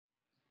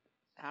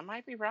I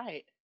might be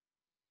right.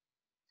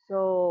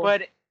 So,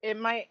 But it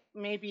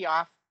may be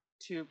off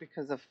too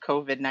because of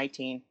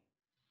COVID-19.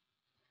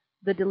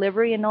 the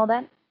delivery and all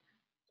that.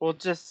 Well,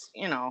 just,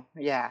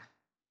 yeah.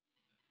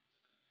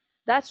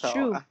 That's So,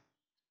 true.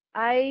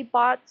 I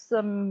bought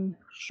some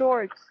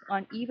shorts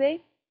on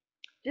eBay,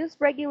 just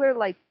regular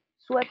like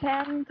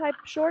sweatpant type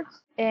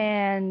shorts,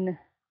 and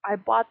I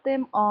bought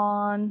them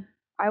on,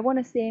 I want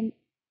to say,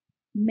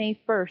 May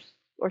 1st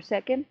or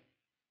 2nd,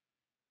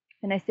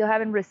 and I still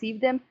haven't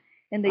received them,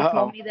 and they told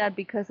uh-oh. me that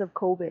because of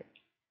COVID.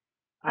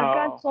 I've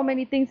gotten Oh. so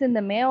many things in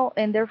the mail,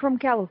 and they're from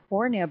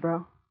California,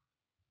 bro.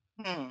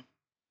 Hmm.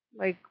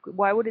 Like,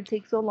 why would it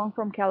take so long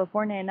from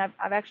California? And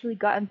I've actually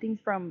gotten things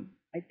from,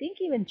 I think,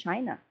 even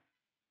China.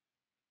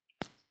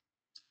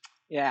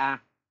 Yeah.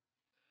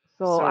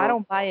 So I So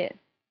don't buy it.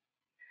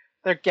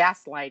 they're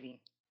gaslighting.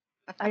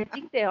 I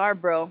think they are,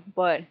 bro.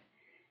 But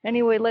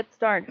anyway, let's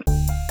start.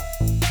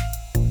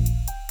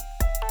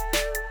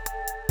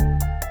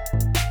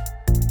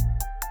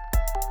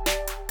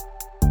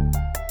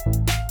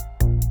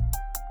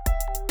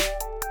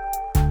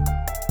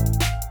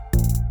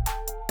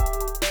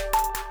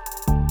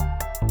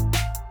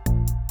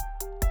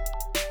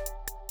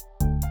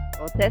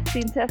 So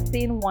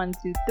testing, 1,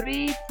 2,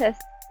 3.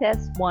 Test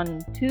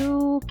 1,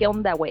 2. ¿Qué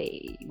onda,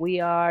 way? We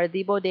are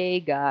the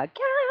Bodega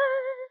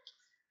Cats.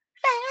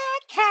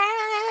 Fat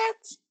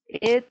cats.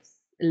 It's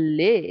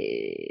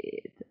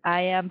lit.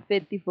 I am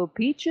 50 for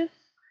peaches.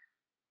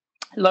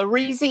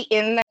 Larizi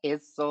in the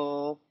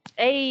hizzle.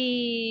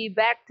 Hey,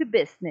 back to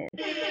business.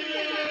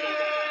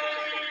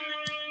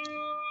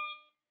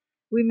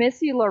 We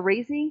miss you,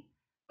 Larizi.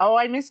 Oh,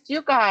 I missed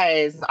you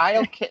guys.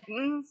 Isle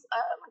kittens.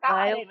 Oh my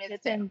god, I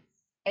missed him.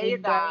 Hey, you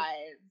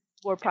guys.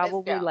 We're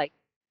probably like,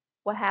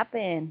 what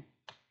happened?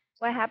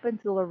 What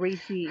happened to Larizi?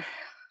 She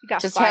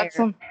got Just fired. had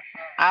some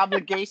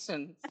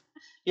obligations.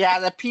 Yeah,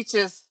 the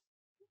peaches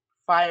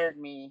fired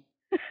me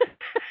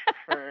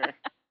for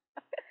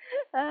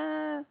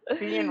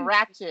being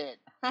ratchet.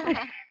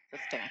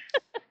 Just kidding.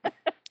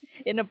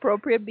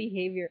 Inappropriate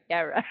behavior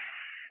era.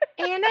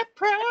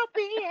 Inappropriate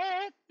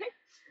behavior.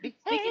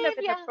 Speaking of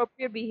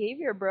inappropriate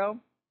behavior, bro.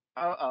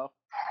 Uh-oh.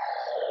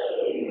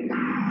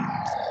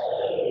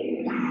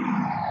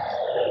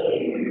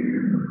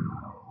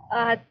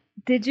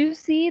 Did you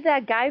see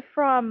that guy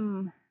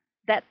from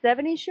that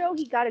 70s show?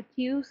 He got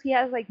accused. He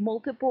has like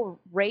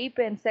multiple rape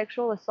and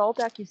sexual assault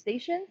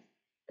accusations.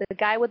 The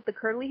guy with the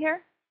curly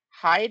hair.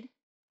 Hyde?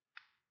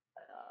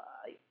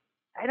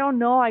 I don't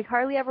know. I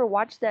hardly ever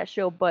watched that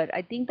show, but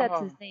I think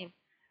that's his name.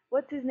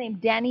 What's his name?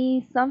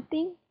 Danny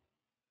something?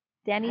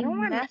 Danny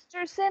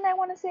Masterson, I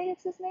want to say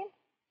it's his name.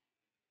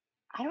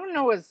 I don't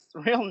know his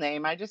real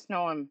name. I just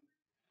know him.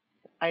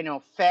 I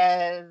know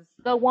Fez.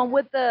 The one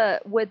with the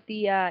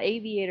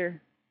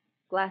aviator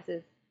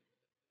glasses.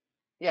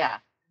 Yeah,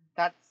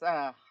 that's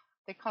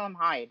they call him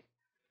Hyde.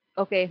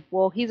 Okay,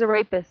 well he's a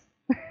rapist.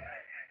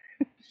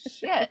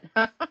 Shit.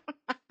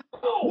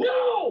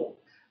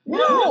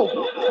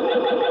 No!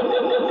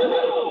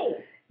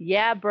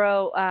 Yeah,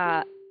 bro.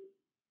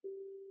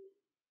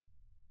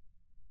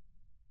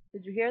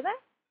 Did you hear that?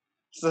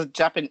 So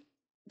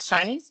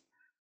Chinese?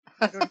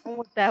 I don't know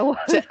what that was.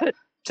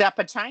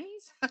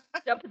 Japa-Chinese?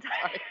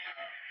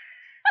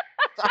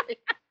 Sorry.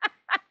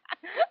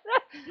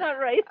 That's not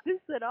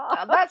racist at all.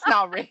 That's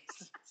not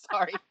racist.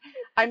 Sorry.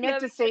 I meant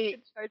to say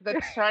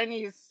the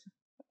Chinese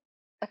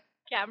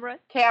camera.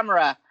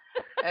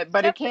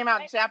 But it came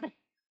out Japanese.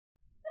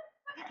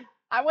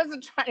 I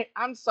wasn't trying.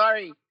 I'm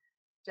sorry,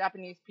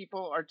 Japanese people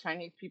or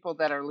Chinese people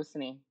that are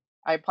listening.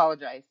 I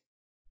apologize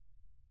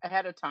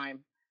ahead of time.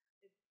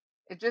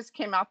 It just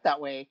came out that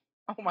way.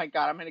 Oh my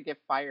god, I'm gonna get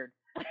fired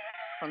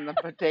from the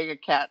Bodega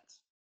Cats.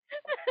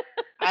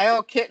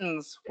 Isle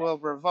kittens will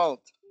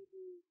revolt.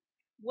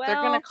 Well,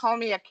 they're gonna call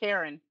me a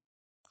Karen.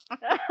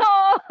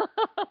 Oh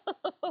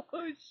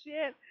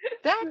shit!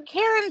 That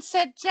Karen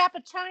said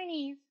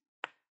Japa-Chinese.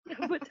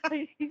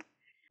 Japa-Chinese.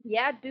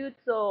 Yeah, dude.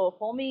 So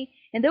homie,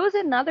 and there was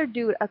another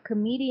dude, a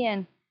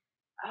comedian.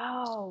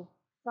 Oh,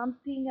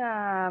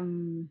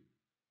 something.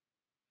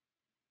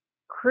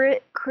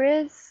 Chris.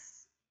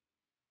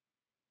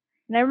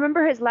 And I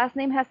remember his last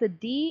name has a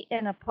D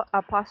and a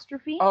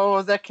apostrophe.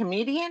 Oh, the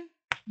comedian?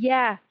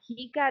 Yeah,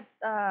 he got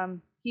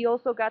he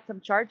also got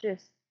some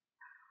charges.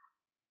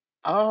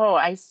 Oh,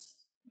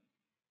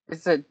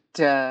 is it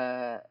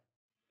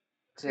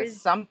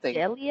just something?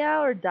 Delia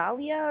or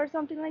Dahlia or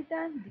something like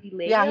that?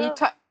 Delia? Yeah,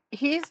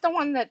 he's the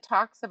one that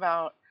talks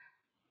about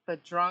the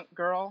drunk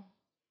girl.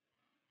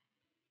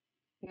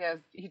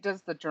 He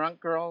does the drunk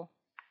girl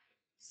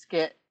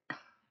skit.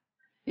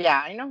 Yeah,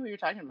 I know who you're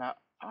talking about.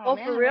 Oh,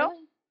 man, for real?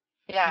 Really?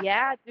 Yeah.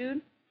 Yeah,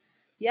 dude.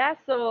 Yeah,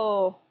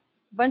 so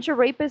bunch of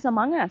rapists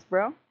among us,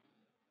 bro.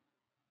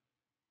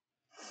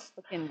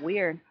 Fucking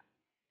weird.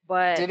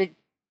 But did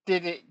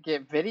it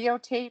get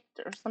videotaped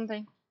or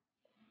something?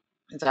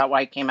 Is that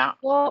why it came out?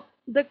 Well,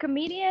 the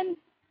comedian,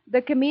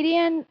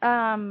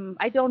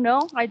 I don't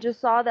know. I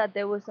just saw that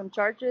there was some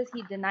charges.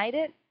 He denied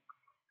it.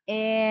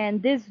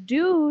 And this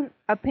dude,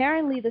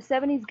 apparently the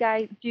 70s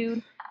guy,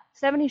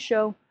 70s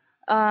show,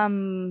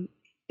 Um,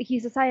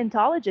 he's a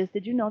Scientologist.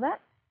 Did you know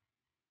that?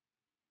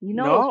 You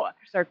know those No,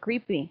 pictures are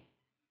creepy.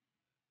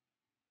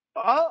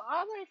 all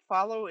I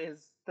follow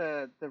is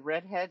the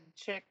redhead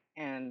chick,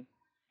 and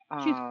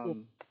She's cool.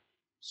 um,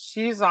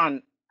 she's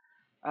on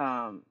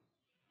um,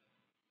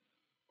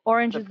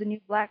 Orange the is the New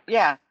Black.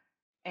 yeah,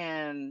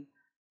 and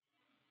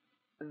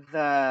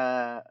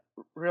the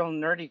real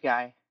nerdy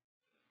guy.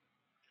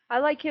 I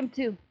like him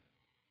too.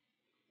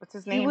 What's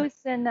his He name?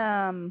 was in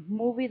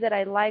movie that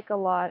I like a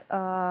lot.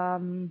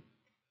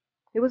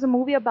 It was a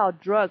movie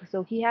about drugs,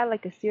 so he had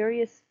like a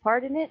serious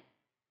part in it.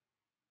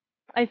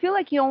 I feel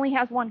like he only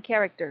has one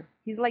character.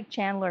 He's like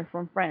Chandler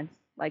from Friends.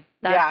 Like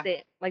that's Yeah,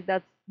 it. Like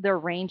that's their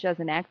range as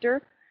an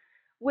actor.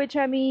 Which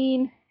I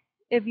mean,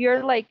 if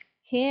you're like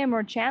him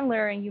or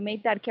Chandler and you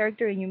made that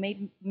character and you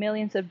made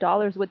millions of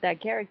dollars with that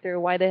character,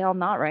 why the hell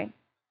not, right?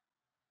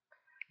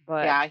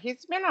 But yeah,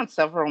 he's been on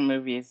several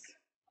movies.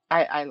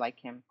 I like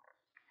him.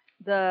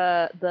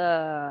 the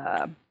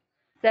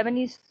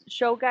 70s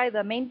show guy,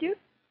 the main dude,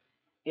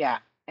 Yeah,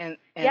 and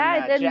yeah,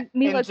 and then and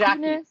Mila Jackie.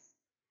 Kunis.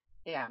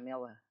 Yeah,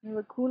 Mila.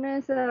 Mila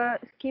Kunis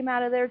came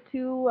out of there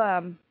too.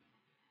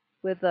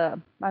 With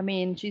I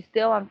mean, she's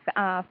still on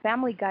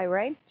Family Guy,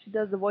 right? She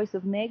does the voice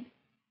of Meg,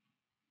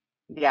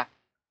 Yeah,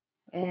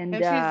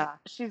 and and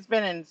she's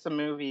been in some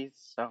movies.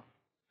 So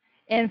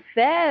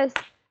Fez,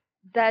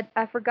 that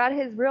I forgot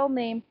his real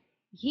name.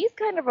 He's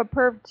kind of a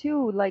perv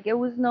too. Like it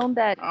was known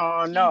that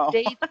oh he no.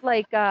 dates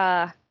like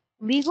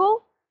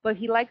legal, but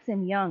he likes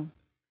him young.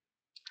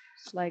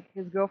 Like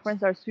his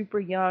girlfriends are super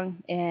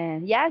young,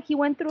 and yeah, he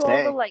went through all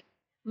the Dang. like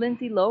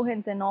Lindsay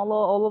Lohans and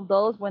all of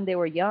those when they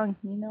were young.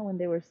 You know, when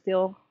they were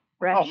still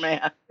Oh fresh.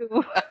 man.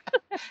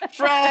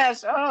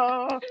 Fresh.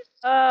 Oh.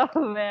 Oh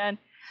man.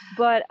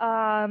 But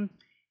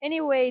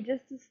anyway,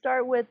 just to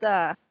start with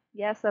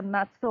yes, some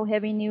not so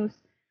heavy news.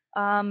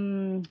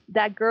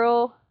 That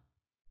girl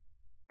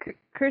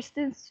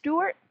Kirsten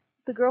Stewart,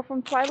 the girl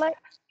from Twilight,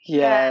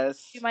 that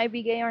she Yes. might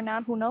be gay or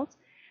not, who knows?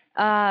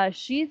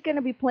 She's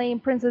gonna be playing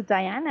Princess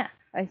Diana,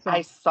 I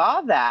I saw.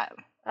 saw that.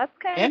 That's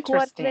kind of cool.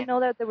 I didn't Interesting. know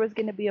that there was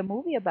gonna be a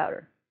movie about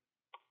her.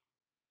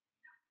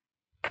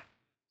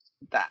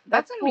 That's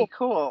That's gonna be cool.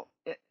 cool.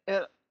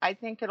 I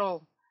think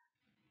it'll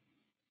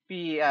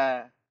be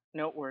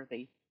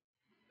noteworthy.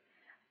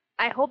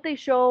 I hope they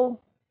show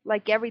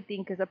like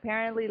everything, because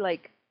apparently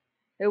like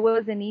it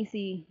wasn't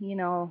easy, you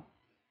know,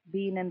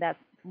 being in that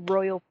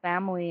royal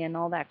family and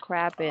all that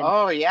crap, and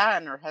Oh yeah,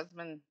 and her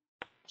husband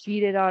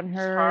cheated on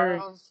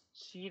her. Charles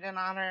cheating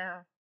on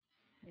her.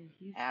 And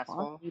he's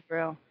Asshole. funky,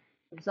 bro.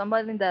 If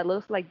somebody that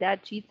looks like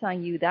that cheats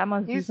on you, that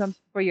must do He's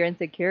something for your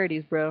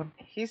insecurities, bro.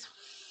 he's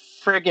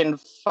friggin'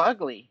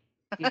 fugly.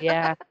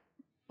 Yeah,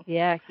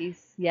 yeah,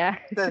 yeah.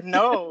 The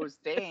nose,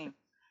 dang.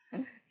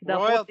 The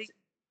whole thing's Royalty.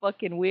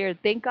 fucking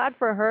weird. Thank God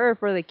for her,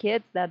 for the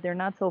kids, that they're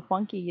not so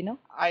funky, you know?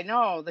 I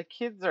know the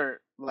kids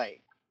are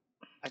like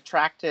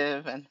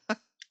attractive, and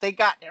they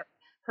got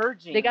her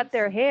They got genes.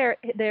 their hair,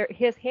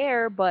 his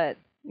hair, but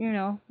you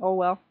know, oh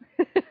well.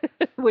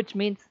 Which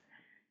means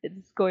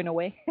it's going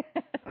away.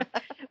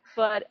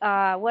 But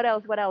what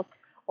else? What else?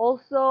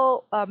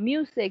 Also,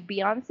 music.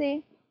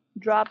 Beyonce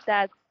dropped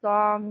that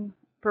song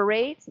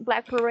 "Parade,"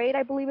 Black Parade,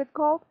 I believe it's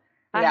called.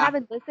 I Yeah.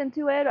 haven't listened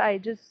to it. I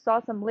just saw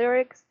some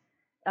lyrics.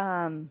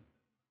 Um,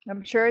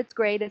 I'm sure it's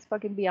great. It's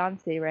fucking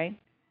Beyonce, right?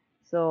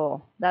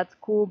 So that's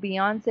cool.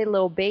 Beyonce,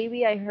 Lil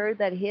Baby. I heard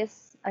that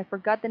I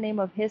forgot the name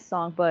of his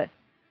song, but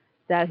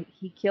that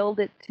he killed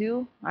it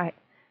too.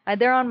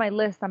 They're on my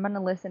list. I'm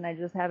gonna listen. I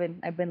just haven't.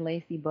 I've been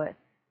lazy, but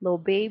Lil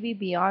Baby,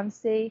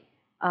 Beyonce.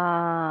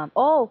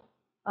 Oh,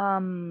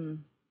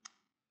 um,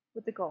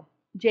 what's it called?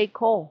 J.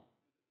 Cole.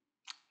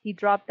 He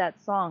dropped that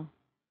song,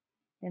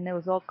 and it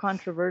was all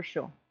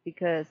controversial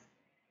because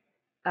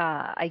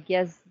I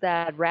guess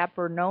that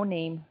rapper No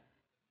Name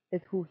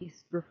is who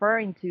he's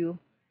referring to,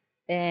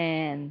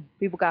 and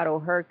people got all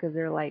hurt because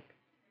they're like,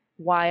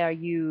 why are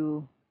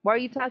you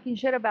talking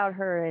shit about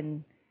her?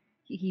 And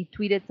he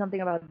tweeted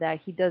something about that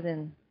he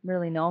doesn't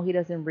really know, he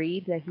doesn't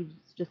read, that he's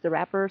just a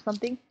rapper or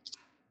something.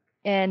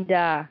 And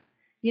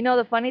you know,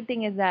 the funny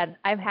thing is that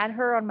I've had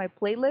her on my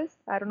playlist.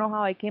 I don't know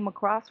how I came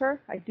across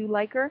her. I do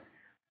like her,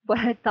 but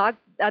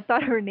I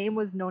thought her name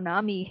was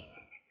Nonami.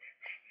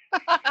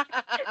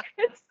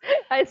 it's,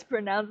 it's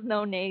pronounced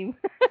no name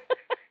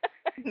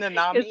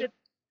because Nanami. it's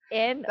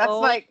N That's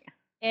O like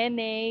N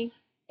A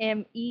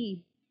M E.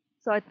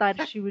 So I thought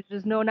she was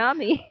just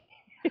Nonami.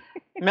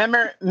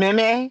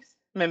 memes.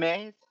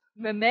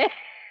 Meme.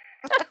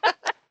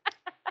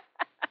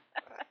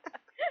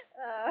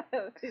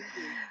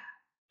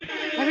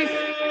 Have you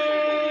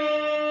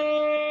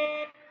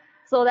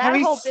So have that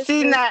you whole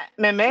seen business, that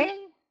meme?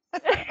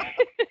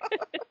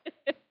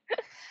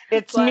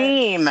 It's but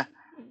meme.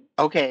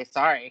 Okay,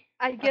 sorry.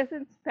 I guess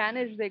in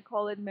Spanish they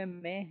call it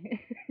meme.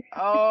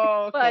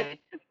 Oh, but okay.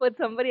 but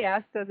somebody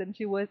asked us and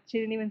she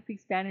didn't even speak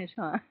Spanish,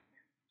 huh?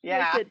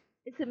 I Yeah, said,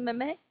 "Is it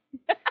meme?"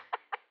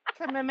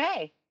 it's a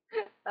meme.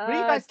 What are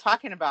you Uh, guys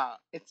talking about?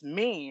 It's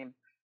meme.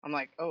 I'm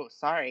like, oh,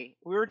 sorry.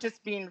 We were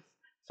just being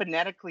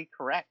phonetically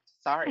correct.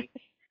 Sorry.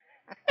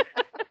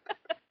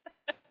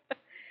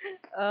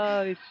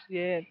 Oh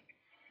shit.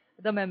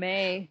 The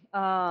meme.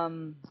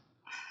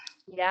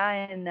 Yeah,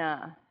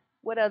 and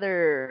what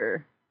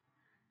other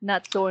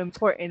not so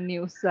important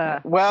news? The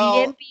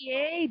Well,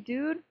 NBA,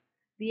 dude.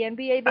 The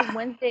NBA this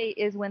Wednesday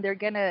is when they're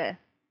gonna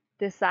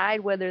decide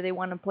whether they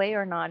want to play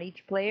or not.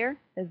 Each player,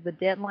 as the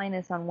deadline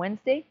is on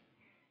Wednesday.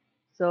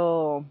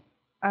 So,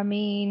 I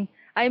mean,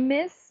 I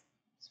miss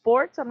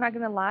sports. I'm not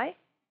gonna lie,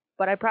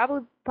 but I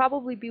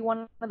probably be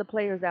one of the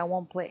players that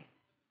won't play.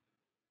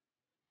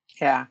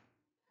 yeah.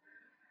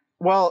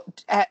 Well,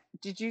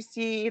 did you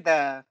see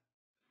the?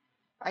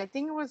 I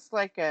think it was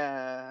like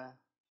a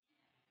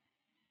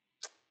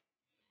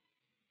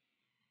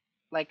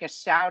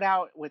shout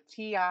out with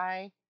Ti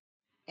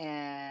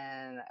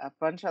and a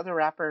bunch of other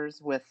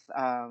rappers with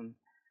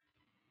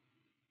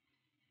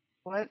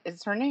what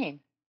is her name?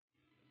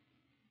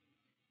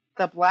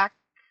 The black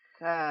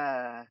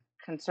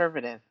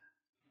conservative.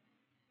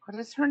 What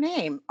is her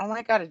name? Oh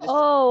my god!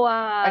 Oh,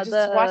 I just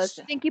the watched.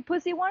 stinky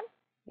pussy one.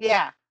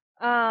 Yeah,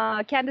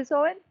 Candace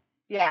Owen.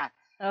 yeah.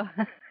 Oh.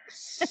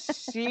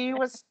 She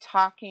was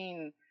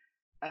talking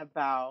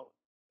about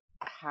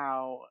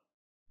how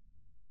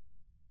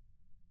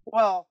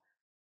well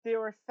there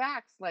were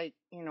facts like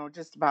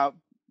just about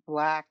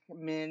black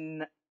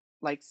men,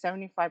 like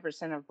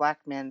 75% of black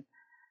men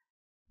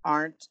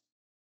aren't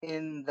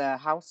in the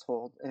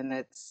household, and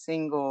it's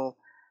single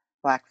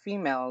black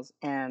females.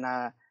 And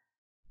I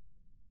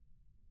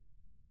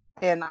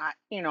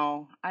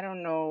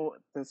don't know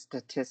the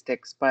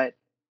statistics, but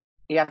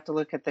you have to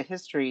look at the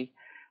history.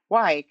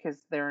 Why? Because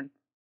they're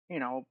you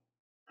know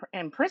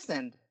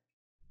imprisoned.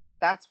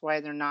 That's why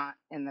they're not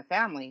in the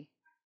family.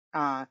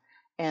 uh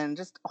and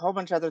just a whole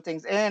bunch of other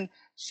things. And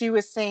she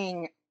was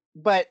saying,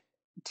 but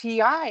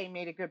Ti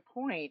made a good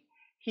point.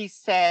 He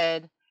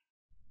said,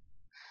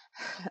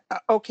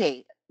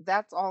 okay,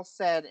 that's all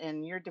said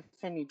and you're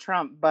defending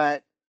Trump,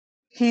 but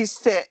he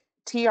said,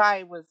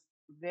 Ti was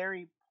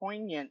very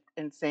poignant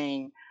in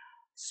saying,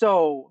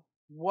 so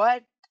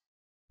what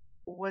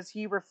was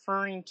he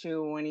referring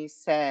to when he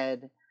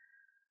said,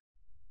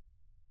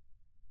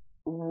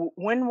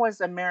 when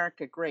was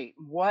America great?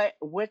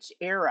 Which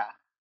era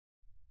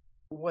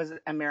was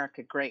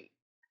America great?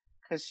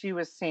 Because she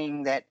was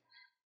saying that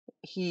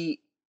he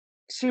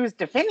she was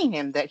defending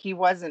him, that he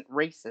wasn't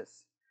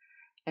racist,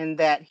 and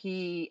that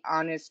he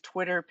on his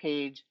Twitter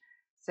page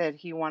said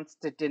he wants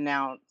to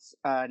denounce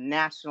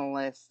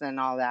nationalists and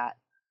all that.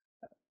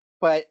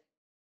 But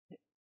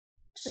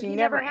But she he never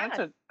never has.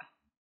 answered.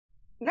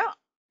 No,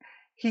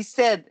 he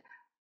said,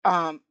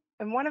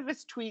 in one of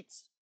his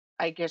tweets,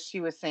 I guess she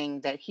was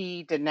saying that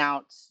he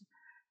denounced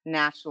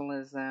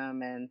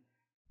nationalism and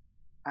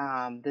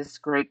this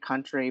great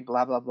country,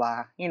 blah blah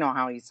blah. You know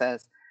how he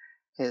says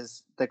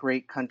his the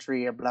great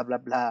country of blah blah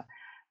blah.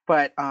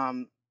 But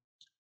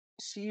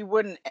she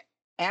wouldn't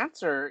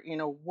answer.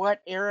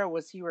 What era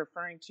was he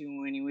referring to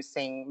when he was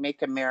saying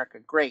 "Make America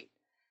Great"?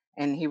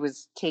 And he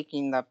was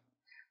taking the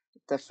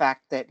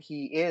fact that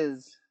he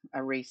is a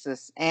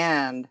racist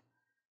and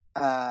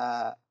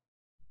uh,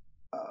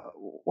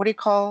 what do you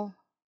call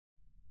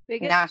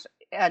Bigot.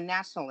 a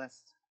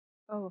nationalist.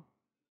 Oh.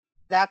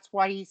 That's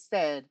why he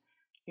said,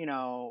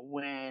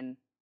 when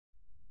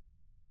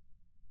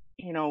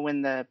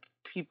when the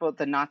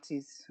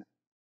Nazis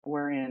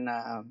were in,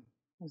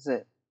 was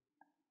it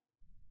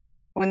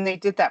when they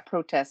did that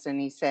protest, and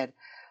he said,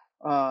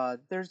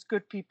 there's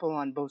good people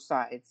on both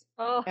sides.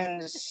 Oh.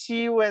 And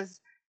she was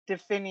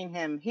defending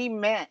him. He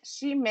meant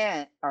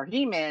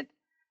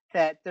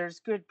that there's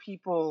good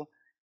people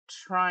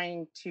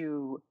trying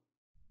to,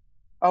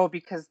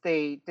 because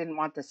they didn't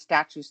want the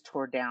statues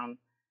tore down.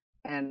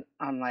 And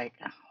I'm like,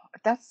 oh,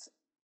 that's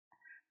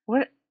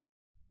what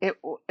it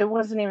it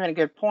wasn't even a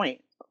good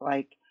point.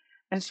 Like,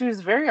 and she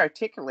was very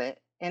articulate,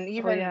 and Oh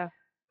even yeah.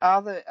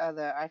 all the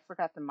I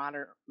forgot the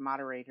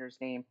moderator's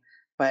name,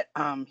 but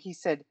he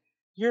said,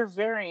 you're a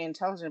very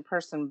intelligent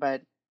person,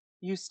 but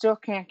you still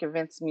can't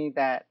convince me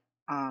that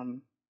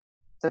um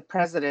the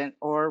president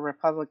or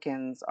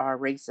Republicans are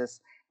racist.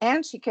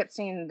 And she kept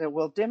saying that,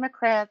 well,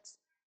 Democrats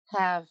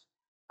have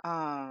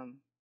um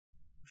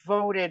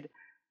voted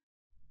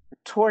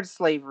towards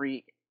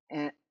slavery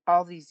and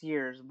all these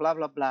years, blah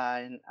blah blah.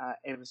 And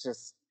it was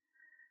just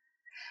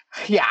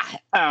yeah.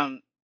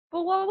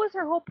 But what was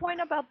her whole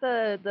point about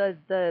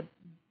the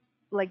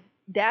like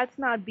dad's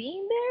not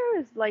being there?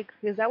 Is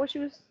that what she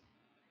was?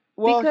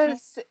 Well,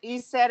 Because he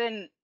said,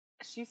 and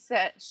she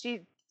said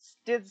she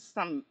did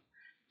some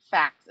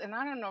facts, and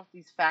I don't know if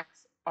these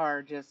facts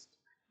are just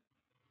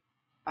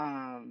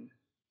um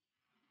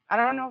I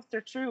don't know if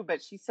they're true,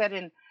 but she said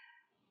in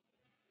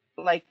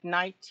like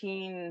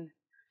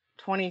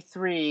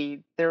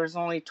 1923 there was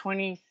only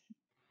 23%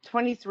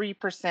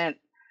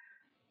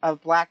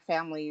 of black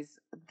families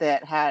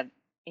that had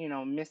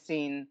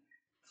missing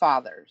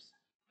fathers,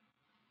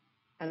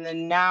 and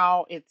then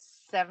now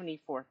it's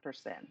 74%.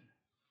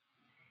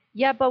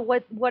 yeah, but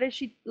what is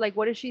she like?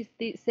 What does she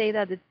say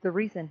that it's the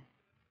reason,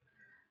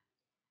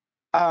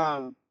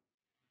 um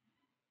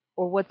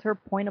or what's her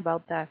point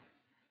about that?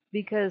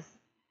 Because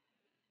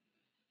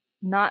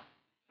not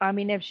I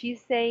mean, if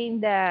she's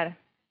saying that,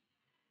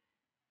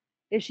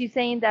 is she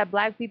saying that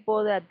black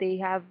people that they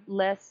have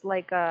less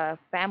like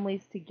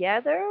families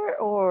together,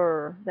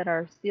 or that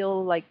are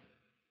still like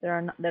that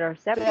are that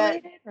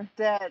separated? Or?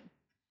 that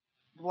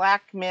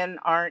black men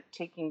aren't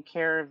taking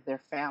care of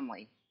their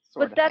family,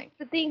 sort But of that's thing.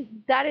 the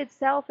thing. That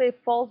itself, it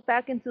falls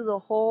back into the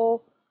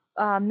whole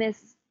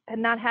miss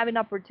and not having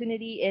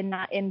opportunity and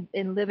not in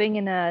living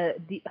in a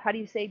how do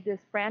you say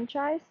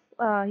disfranchised?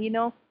 You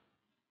know,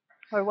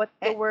 or what's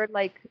the Eh, word,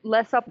 like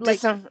less up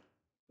like Dis-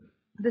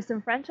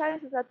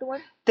 disenfranchised? Is that the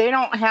one? they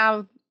don't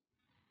have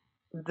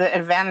the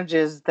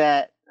advantages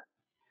that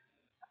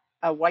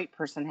a white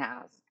person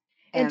has,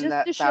 And and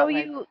that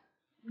way.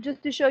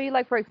 just to show you,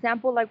 like for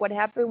example, like what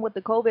happened with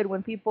the COVID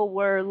when people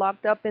were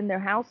locked up in their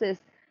houses,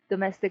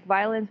 domestic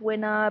violence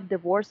went up,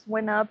 divorce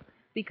went up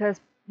because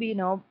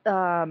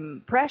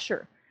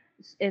pressure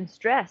and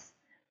stress.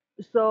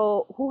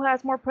 So who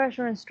has more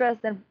pressure and stress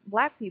than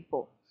black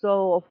people?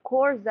 So of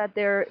course that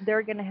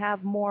they're gonna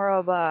have more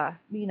of a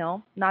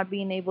not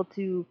being able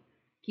to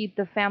keep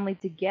the family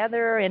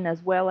together, and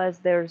as well as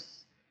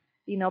there's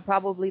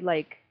probably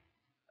like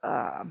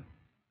um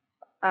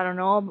I don't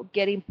know,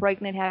 getting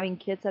pregnant, having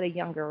kids at a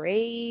younger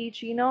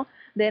age,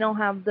 they don't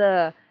have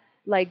the,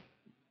 like,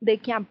 they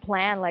can't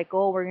plan, like,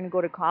 oh, we're going to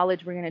go to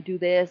college, we're going to do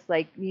this,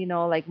 like,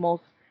 like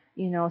most,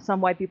 some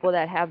white people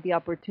that have the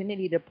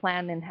opportunity to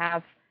plan and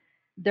have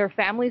their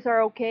families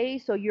are okay.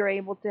 So you're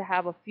able to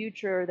have a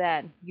future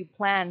that you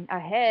plan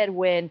ahead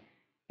when,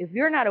 if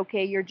you're not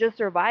okay, you're just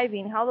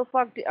surviving. How the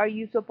fuck are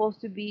you supposed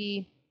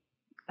to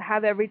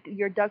have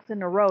your ducks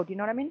in a row? Do you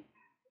know what I mean?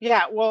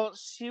 Yeah, well,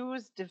 she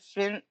was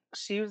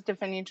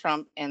defending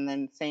Trump and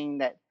then saying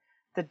that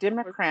the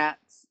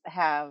Democrats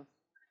have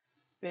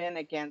been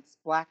against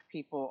black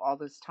people all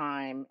this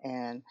time,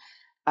 and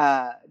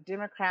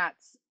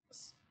Democrats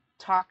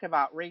talk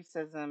about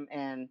racism,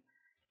 and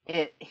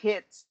it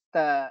hits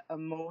the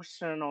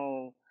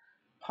emotional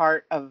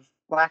part of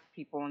black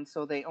people, and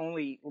so they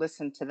only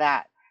listen to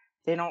that.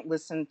 They don't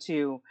listen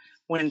to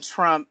when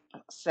Trump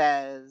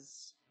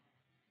says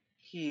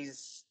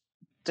he's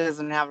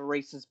doesn't have a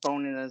racist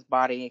bone in his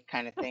body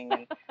kind of thing.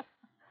 And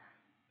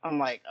I'm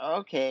like,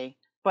 okay.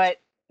 But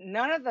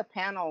none of the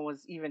panel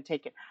was even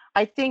taken.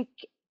 I think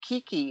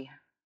Kiki,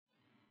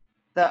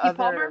 the Kiki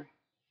Palmer? other,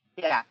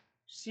 yeah,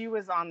 she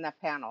was on the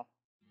panel.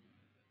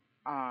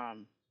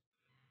 Um,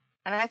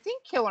 and I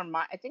think Killer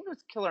Mike, I think it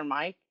was Killer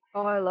Mike,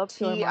 Oh, I love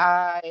Killer Mike.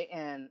 T.I.,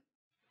 and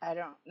I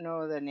don't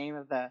know the name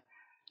of the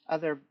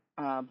other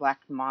black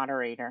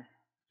moderator,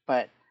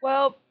 but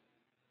Well,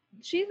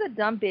 she's a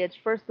dumb bitch,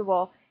 first of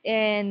all,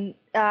 and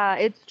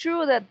it's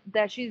true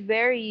that she's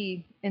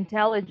very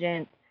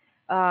intelligent,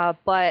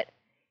 but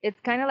it's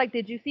kind of like,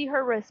 did you see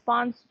her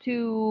response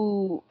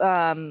to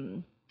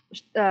the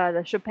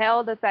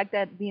Chappelle? The fact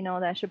that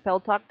that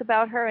Chappelle talked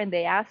about her and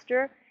they asked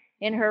her,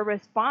 and her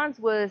response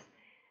was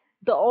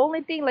the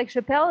only thing, like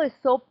Chappelle is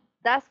so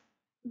that's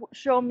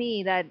show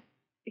me that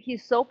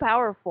he's so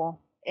powerful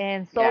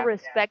and so yeah.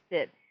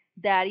 respected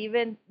that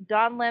even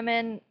Don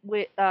Lemon,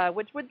 which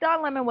with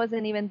Don Lemon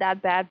wasn't even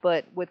that bad,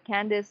 but with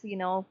Candace,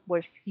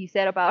 what he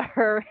said about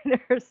her and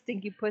her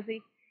stinky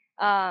pussy,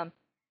 um,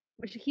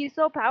 which he's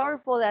so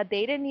powerful that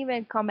they didn't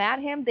even come at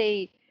him.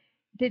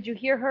 Did you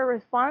hear her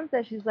response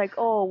that she's like,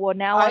 oh well,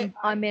 now I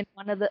I'm in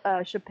one of the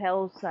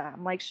Chappelle's.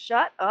 I'm like,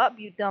 shut up,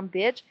 you dumb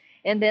bitch.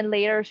 And then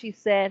later she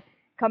said,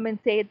 come and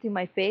say it to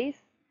my face.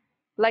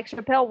 Like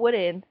Chappelle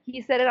wouldn't.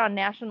 He said it on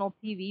national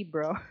TV,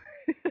 bro.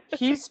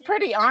 He's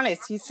pretty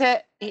honest. He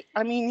said,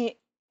 I mean,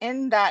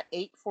 in that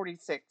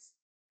 846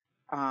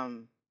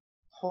 um,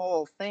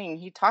 whole thing,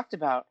 he talked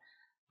about,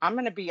 I'm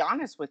going to be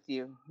honest with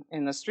you.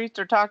 And the streets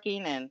are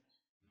talking, and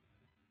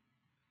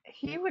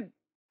he would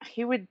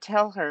he would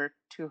tell her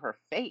to her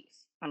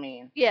face. I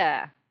mean,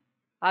 Yeah, so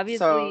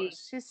obviously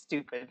she's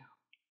stupid.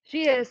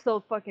 she is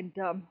so fucking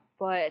dumb.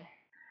 But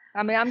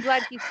I mean, I'm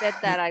glad he said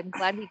that. I'm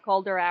glad he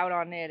called her out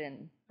on it,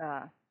 and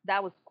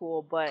that was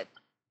cool. But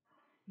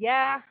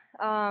yeah,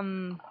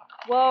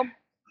 well,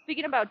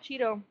 speaking about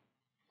Cheeto,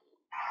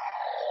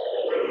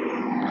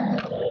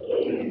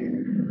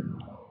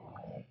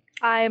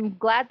 I'm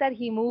glad that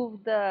he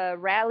moved the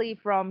rally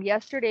from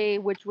yesterday,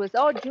 which was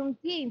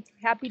Juneteenth.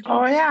 Happy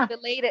Oh Juneteenth,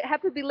 yeah.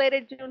 happy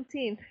belated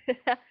Juneteenth.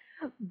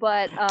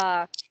 But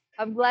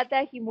I'm glad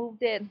that he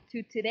moved it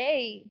to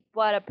today.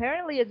 But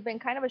apparently, it's been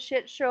kind of a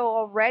shit show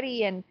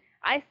already, and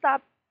I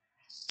stopped.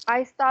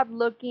 I stopped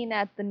looking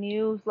at the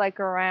news like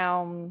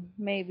around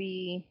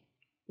maybe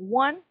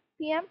 1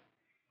 p.m.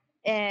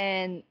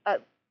 And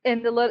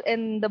in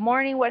the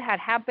morning, what had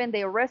happened,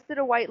 they arrested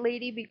a white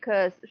lady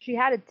because she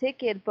had a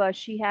ticket, but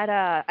she had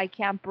a I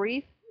can't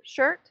breathe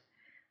shirt.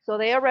 So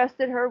they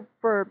arrested her,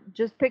 for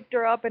just picked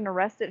her up and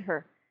arrested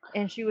her,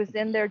 and she was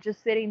in there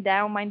just sitting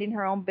down minding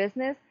her own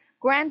business.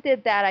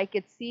 Granted that I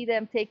could see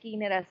them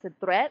taking it as a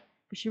threat,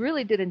 but she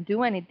really didn't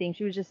do anything.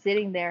 She was just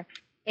sitting there.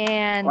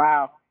 And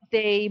Wow.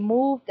 they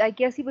moved, I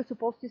guess he was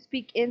supposed to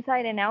speak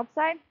inside and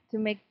outside to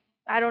make,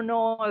 I don't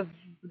know if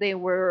they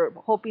were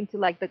hoping to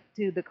like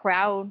the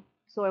crowd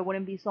so it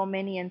wouldn't be so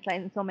many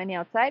inside and so many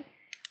outside.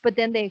 But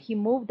then he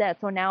moved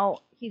that, so now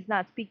he's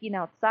not speaking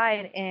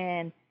outside.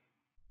 And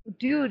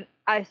dude,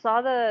 I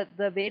saw the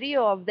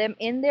video of them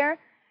in there,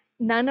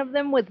 none of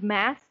them with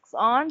masks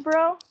on,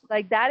 bro.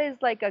 Like that is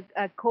like a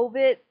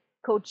COVID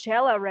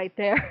Coachella right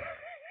there.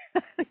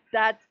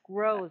 That's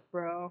gross,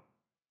 bro.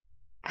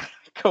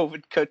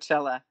 COVID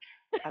Coachella.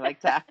 I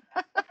like that.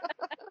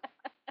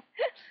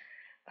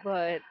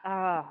 But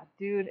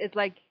dude, it's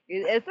like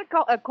it's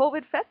a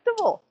COVID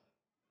festival.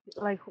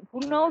 Like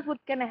who knows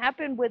what's gonna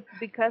happen with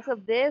because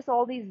of this,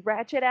 all these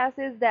ratchet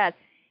asses that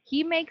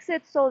he makes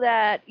it so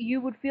that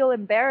you would feel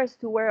embarrassed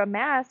to wear a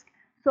mask.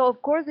 So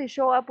of course they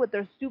show up with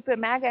their stupid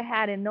MAGA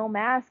hat and no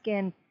mask,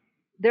 and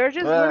they're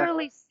just Ugh.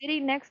 literally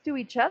sitting next to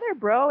each other,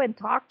 bro, and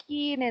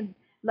talking. And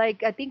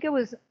like I think it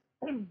was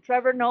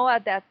Trevor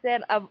Noah that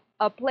said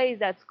a place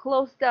that's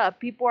closed up,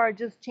 people are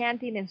just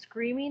chanting and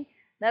screaming.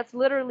 That's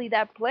literally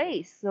that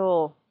place.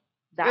 So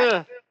that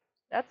Ugh.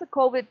 that's a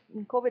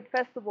COVID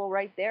festival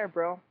right there,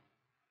 bro.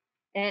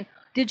 And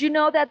did you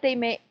know that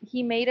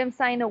he made him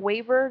sign a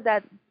waiver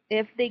that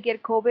if they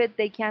get COVID,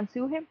 they can't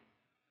sue him?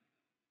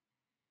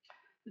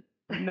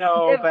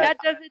 No, If but that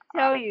doesn't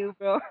tell you,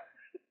 bro.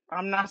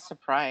 I'm not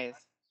surprised.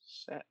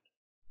 Shit.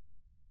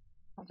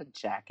 What a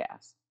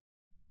jackass.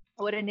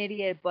 What an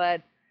idiot.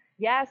 But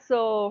yeah,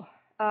 so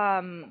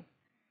um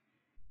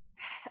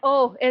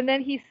oh, and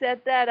then he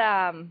said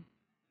that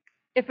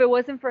if it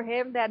wasn't for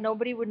him that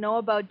nobody would know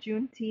about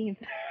Juneteenth.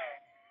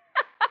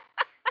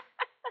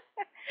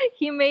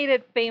 He made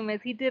it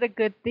famous. He did a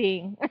good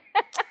thing.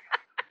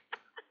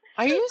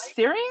 Are you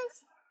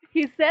serious?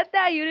 He said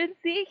that you didn't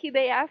see.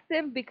 They asked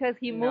him because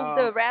he moved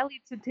No. the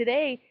rally to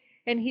today,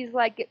 and he's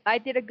like, "I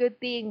did a good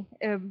thing.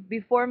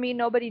 Before me,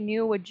 nobody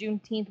knew what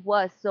Juneteenth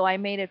was, so I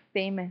made it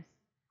famous."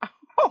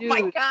 Oh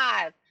my Dude,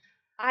 God.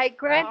 I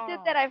granted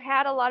Oh. that I've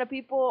had a lot of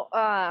people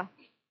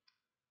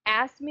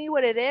ask me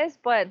what it is,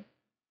 but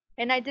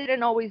and I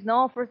didn't always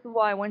know. First of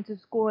all, I went to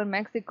school in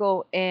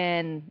Mexico,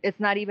 and it's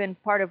not even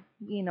part of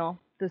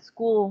the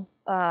school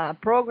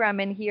program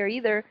in here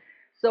either.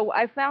 So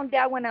I found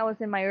out when I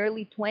was in my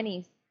early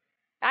 20s.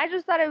 I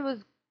just thought it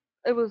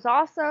was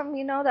awesome,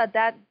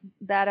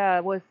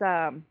 that was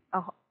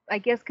I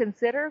guess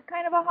considered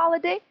kind of a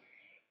holiday.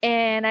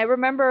 And I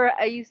remember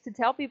I used to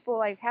tell people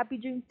like Happy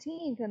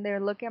Juneteenth, and they're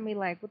looking at me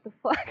like, what the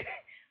fuck?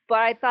 But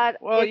I thought,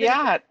 Well, isn't it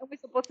yeah. are we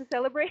supposed to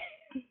celebrate?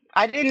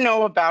 I didn't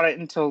know about it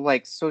until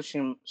like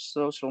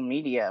social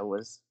media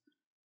was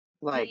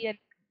like See, and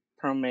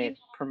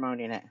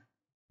promoting it.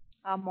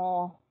 I'm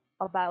all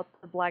about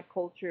the black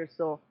culture,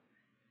 so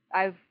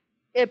I've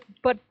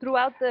but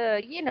throughout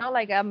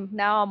like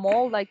I'm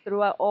old, like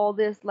throughout all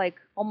this like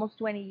almost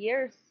 20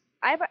 years,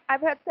 I've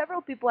had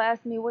several people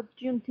ask me what's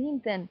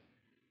Juneteenth, and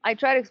I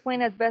try to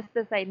explain as best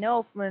as I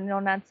know, for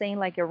not saying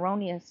like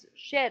erroneous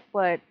shit,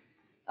 but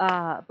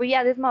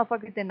yeah, this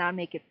motherfucker did not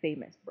make it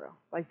famous, bro.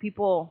 Like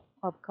people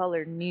of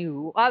color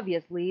knew,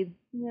 obviously,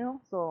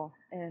 so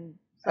and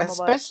some of us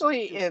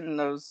Especially too. in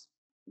those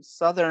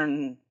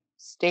southern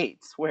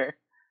states where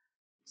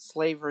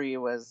slavery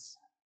was,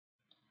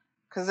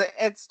 because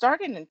it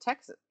started in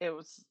Texas. It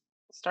was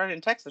started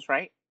in Texas,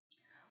 right? It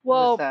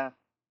was Well,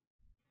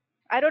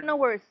 I don't know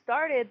where it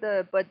started,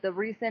 but the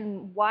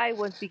reason why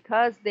was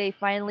because they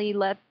finally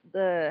let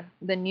the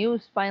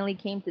news finally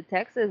came to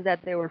Texas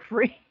that they were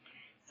free.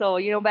 So,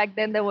 back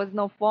then there was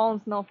no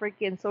phones, no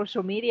freaking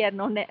social media,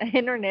 no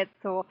internet.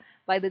 So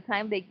by the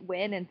time they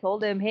went and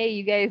told them, "Hey,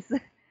 you guys,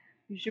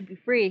 you should be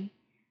free."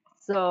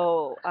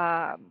 So,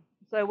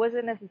 so it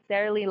wasn't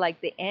necessarily like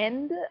the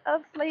end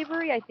of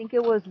slavery. I think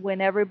it was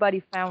when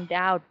everybody found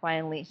out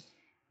finally.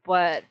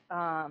 But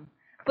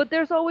but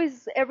there's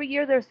always every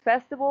year there's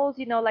festivals,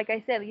 like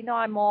I said,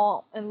 I'm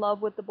all in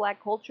love with the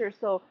black culture,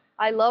 so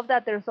I love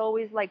that there's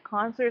always like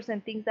concerts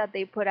and things that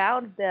they put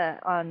out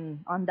on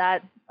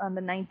the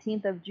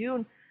 19th of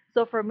June.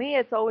 So for me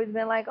it's always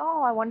been like,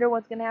 oh, I wonder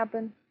what's going to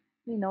happen,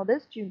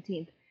 this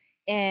Juneteenth.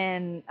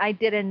 And I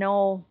didn't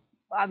know,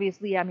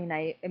 obviously, I mean,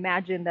 I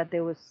imagined that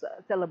there was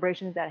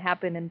celebrations that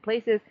happen in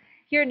places.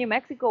 Here in New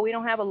Mexico we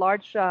don't have a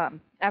large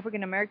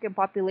African American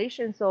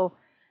population, so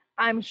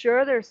I'm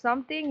sure there's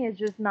something. It's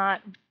just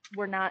not.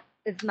 We're not.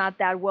 It's not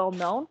that well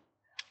known.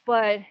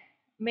 But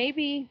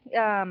maybe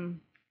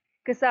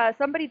because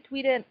somebody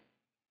tweeted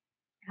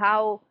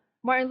how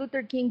Martin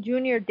Luther King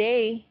Jr.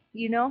 Day,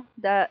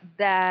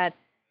 that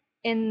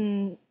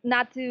in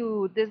not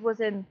to this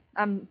wasn't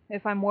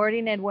if I'm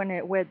wording it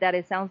where that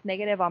it sounds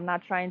negative, I'm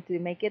not trying to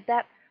make it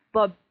that,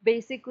 but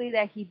basically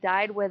that he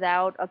died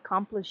without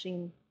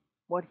accomplishing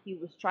what he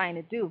was trying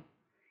to do,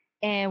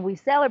 and we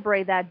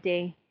celebrate that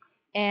day.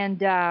 And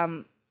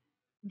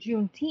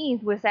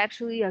Juneteenth was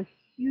actually a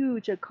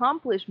huge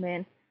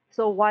accomplishment.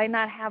 So why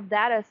not have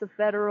that as a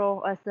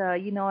federal, as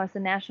a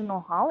national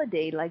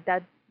holiday? Like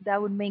that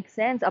would make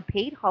sense, a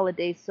paid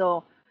holiday.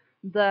 So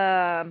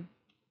the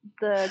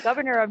the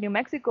governor of New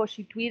Mexico,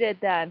 she tweeted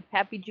that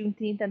Happy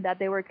Juneteenth and that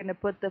they were gonna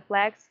put the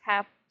flags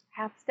half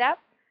staff.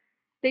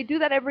 They do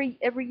that every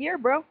year,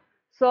 bro.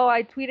 So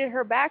I tweeted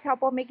her back, how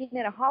about making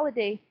it a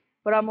holiday?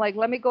 But I'm like,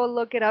 let me go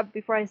look it up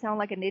before I sound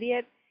like an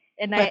idiot.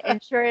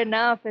 And sure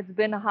enough, it's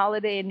been a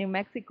holiday in New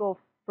Mexico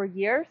for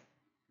years.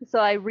 So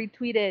I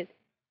retweeted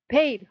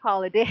paid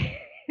holiday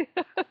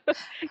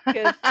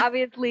because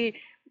obviously,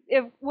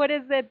 if what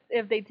is it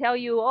if they tell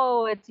you,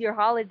 oh, it's your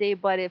holiday,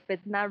 but if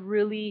it's not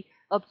really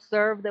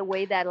observed the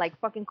way that like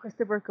fucking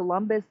Christopher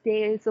Columbus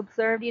Day is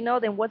observed,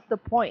 then what's the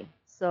point?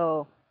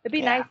 So it'd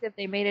be nice Yeah. if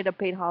they made it a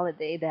paid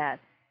holiday that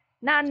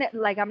not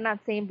like I'm not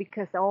saying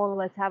because oh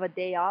let's have a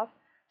day off,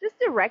 just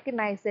to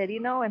recognize it,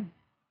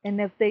 and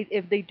if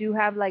they do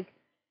have like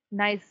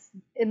nice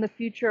in the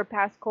future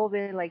past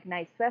COVID like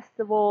nice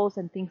festivals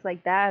and things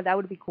like that, that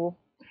would be cool.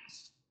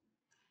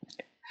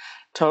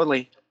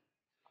 Totally.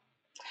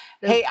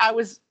 There's Hey, I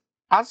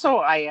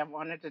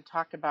wanted to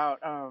talk about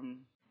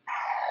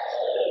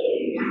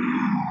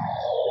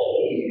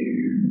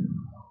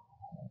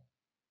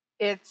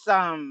it's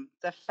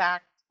the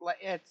fact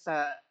it's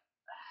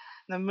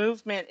the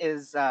movement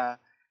is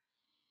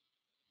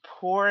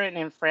poor and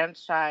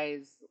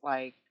enfranchised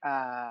like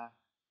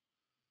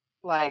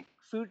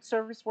food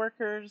service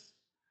workers.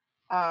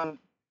 Um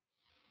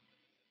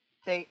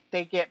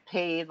they get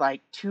paid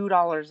like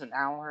 $2 an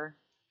hour,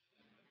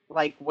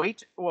 like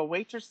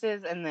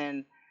waitresses. And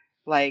then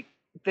like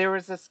there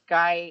was this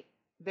guy,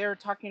 they were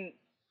talking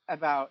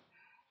about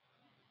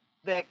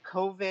that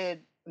COVID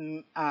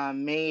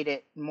made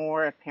it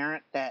more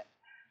apparent that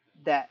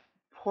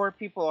poor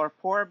people are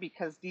poor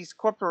because these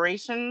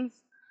corporations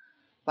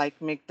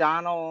like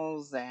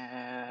McDonald's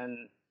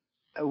and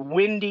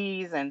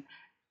Wendy's and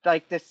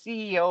like the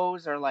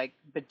CEOs are like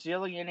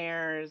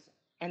bajillionaires,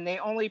 and they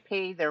only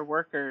pay their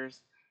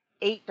workers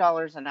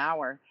 $8 an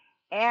hour,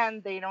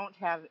 and they don't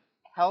have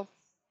health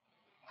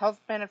health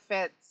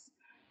benefits.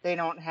 They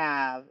don't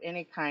have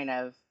any kind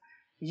of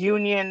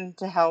union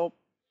to help,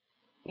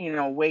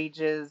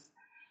 wages.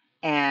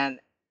 And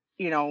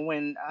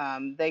when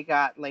they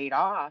got laid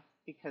off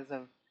because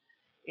of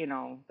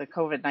the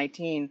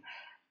COVID-19,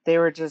 they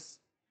were just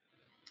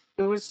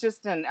it was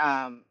just an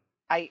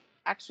I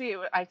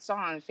saw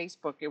on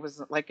Facebook, it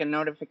was like a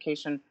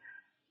notification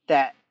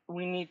that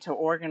we need to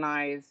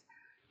organize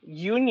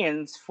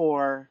unions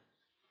for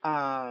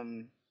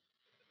um,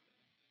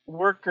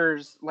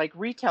 workers, like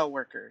retail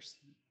workers,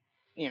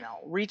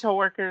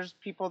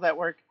 people that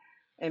work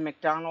in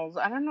McDonald's.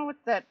 I don't know what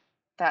that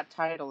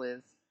title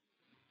is.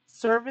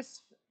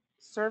 Service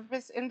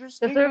service the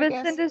industry, I service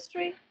guess.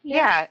 industry. Yeah.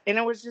 Yeah, and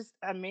it was just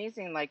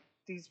amazing. Like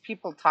these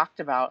people talked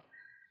about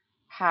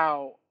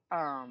how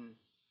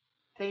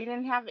they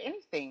didn't have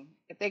anything.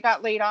 If they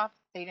got laid off,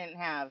 they didn't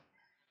have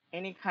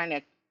any kind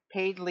of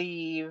paid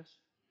leave,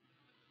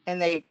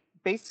 and they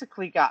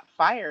basically got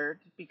fired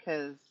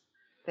because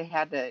they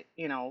had to,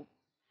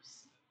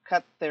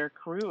 cut their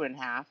crew in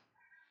half,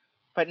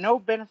 but no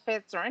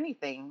benefits or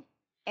anything.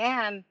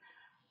 And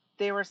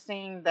they were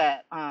saying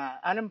that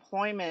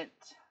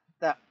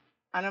the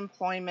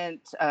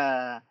unemployment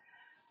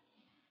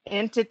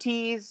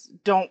entities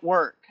don't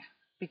work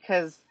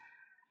because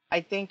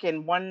I think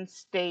in one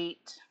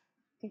state,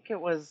 I think it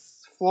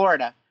was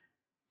Florida,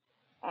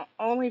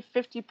 only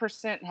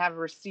 50% have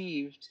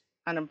received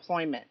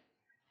unemployment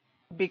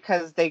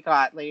because they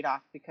got laid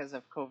off because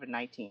of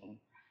COVID-19.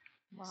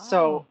 Wow.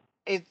 So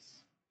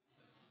it's,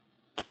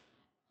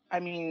 I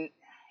mean,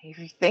 if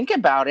you think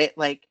about it,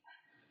 like,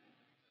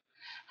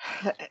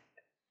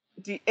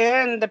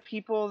 and the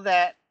people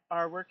that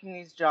are working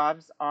these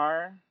jobs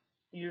are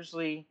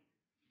usually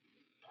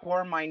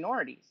poor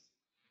minorities.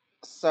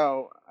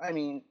 So, I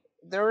mean,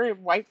 there were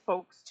white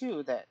folks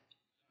too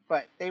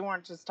but they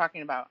weren't just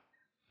talking about,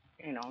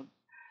 you know,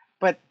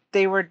 but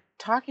they were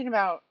talking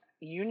about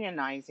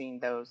unionizing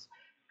those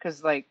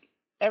because, like,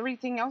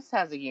 everything else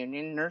has a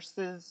union: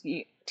 nurses,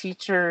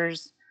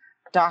 teachers,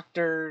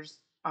 doctors.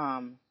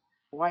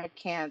 Why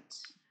can't,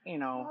 you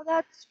know? Oh,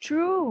 that's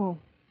true.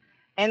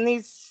 And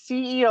these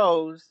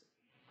CEOs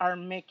are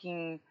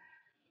making,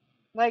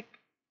 like,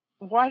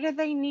 why do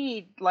they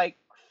need like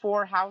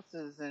 4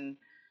 houses and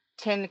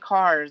 10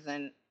 cars,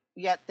 and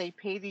yet they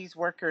pay these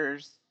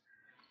workers?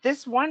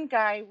 This one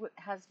guy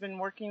has been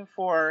working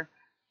for,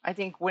 I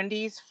think,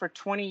 Wendy's for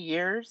 20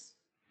 years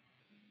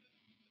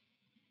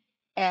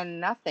and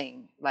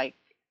nothing, like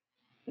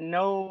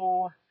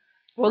no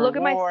Well, look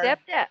at my reward.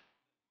 stepdad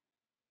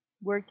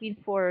working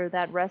for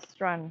that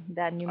restaurant,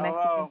 that New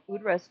Mexican Oh,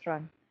 food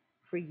restaurant,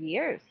 for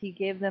years. He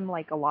gave them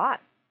like a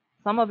lot,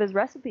 some of his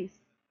recipes.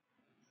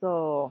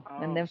 So,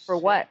 and oh then for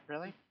shit, what?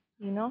 really?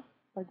 You know,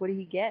 like what did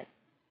he get?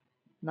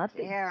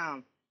 Nothing.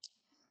 Damn.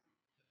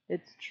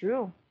 It's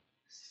true.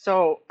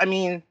 So, I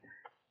mean,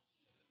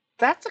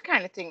 that's the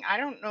kind of thing. I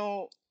don't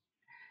know.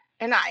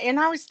 And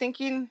I was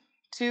thinking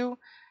too,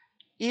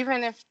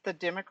 even if the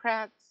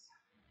Democrats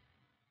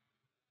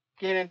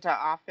get into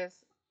office,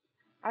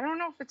 I don't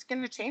know if it's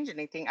going to change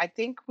anything. I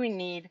think we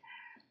need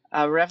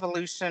a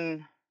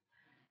revolution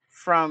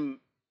from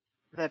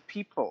the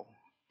people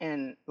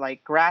in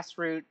like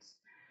grassroots,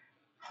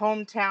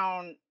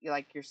 hometown,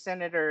 like your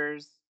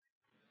senators,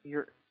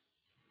 your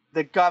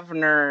the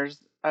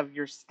governors of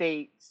your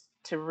states,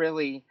 to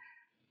really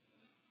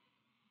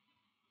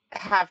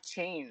have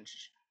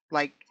change.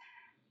 Like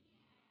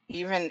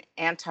even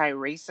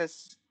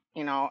anti-racist,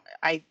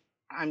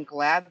 I'm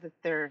glad that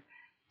they're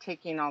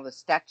taking all the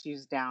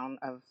statues down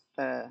of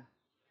the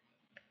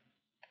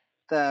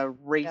Yep.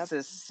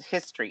 racist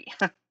history.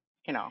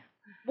 you know.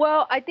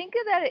 Well, I think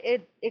that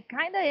it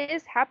kind of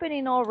is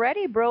happening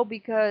already, bro,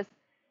 because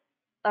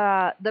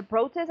the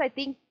protest, I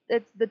think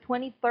it's the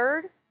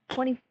 23rd,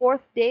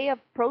 24th day of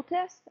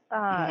protest.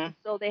 Mhm.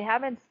 So they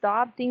haven't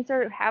stopped. Things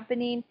are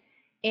happening,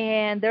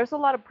 and there's a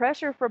lot of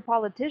pressure for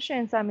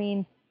politicians. I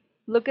mean,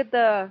 look at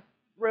the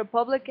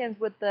Republicans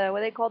with the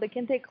what they call the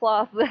kente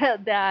cloth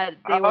that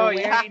they were Oh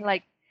yeah. wearing,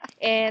 like,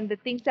 and the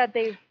things that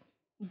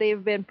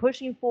they've been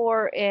pushing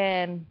for.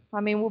 And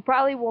I mean, we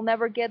probably will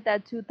never get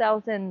that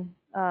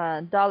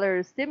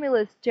 $2,000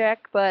 stimulus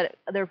check, but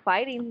they're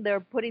fighting. They're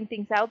putting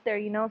things out there,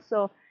 you know.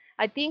 So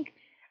I think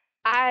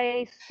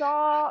I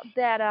saw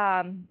that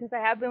because I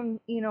have been,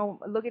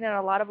 looking at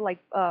a lot of like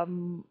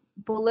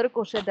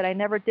political shit that I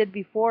never did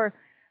before.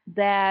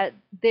 That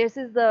this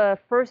is the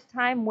first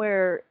time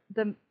where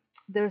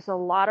there's a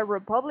lot of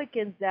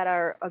Republicans that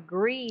are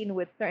agreeing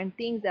with certain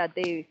things that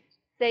they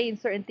saying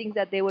certain things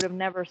that they would have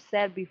never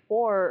said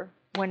before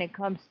when it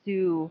comes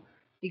to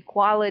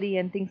equality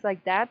and things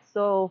like that.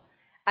 So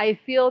I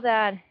feel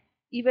that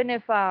even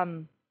if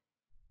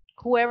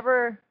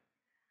whoever,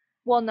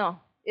 well, no,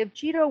 if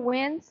Cheeto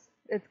wins,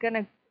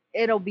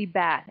 it'll be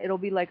bad. It'll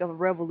be like a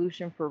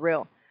revolution for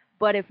real.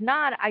 But if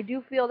not, I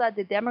do feel that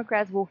the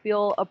Democrats will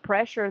feel a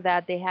pressure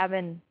that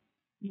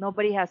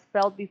nobody has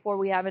felt before.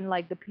 We haven't,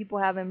 like, the people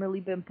haven't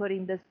really been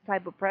putting this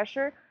type of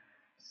pressure.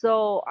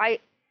 So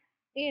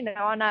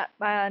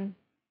and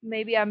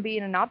maybe I'm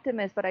being an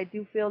optimist, but I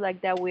do feel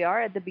like that we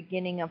are at the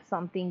beginning of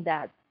something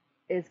that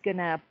is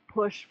gonna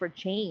push for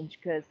change.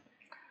 Because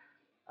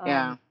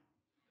Yeah. um,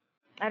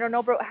 I don't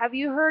know, bro. Have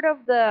you heard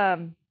of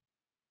the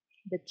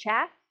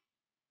Chaz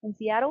in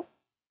Seattle?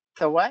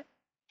 So what?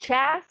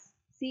 Chaz,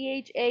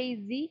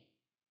 Chaz,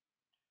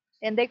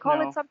 and they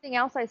call it No. something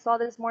else. I saw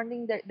this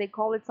morning that they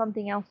call it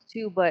something else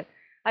too, but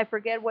I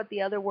forget what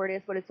the other word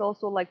is. But it's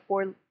also like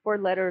four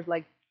letters,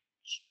 like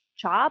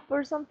chop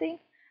or something.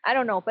 I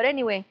don't know, but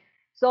anyway.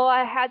 So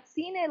I had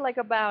seen it like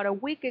about a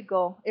week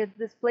ago. It's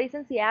this place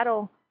in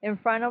Seattle in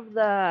front of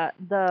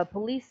the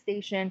police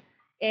station,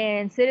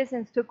 and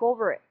citizens took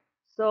over it.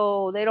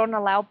 So they don't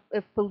allow,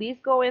 if police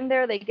go in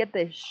there, they get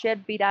the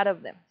shit beat out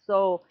of them.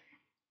 So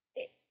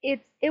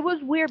it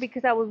was weird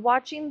because I was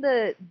watching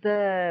the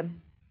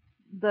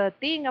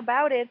thing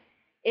about it,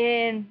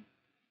 and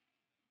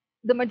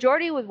the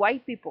majority was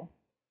white people,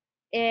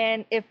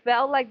 and it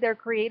felt like they're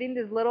creating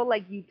this little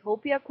like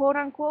utopia, quote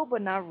unquote,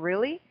 but not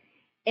really.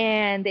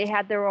 And they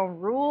had their own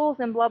rules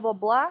and blah blah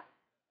blah,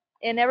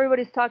 and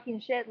everybody's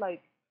talking shit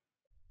like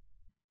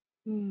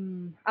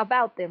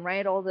about them,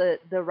 right? All the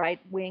right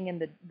wing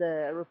and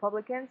the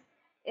Republicans.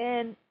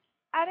 And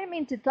I didn't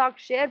mean to talk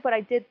shit, but I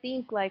did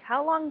think like,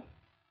 how long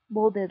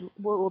will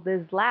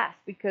this last?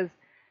 Because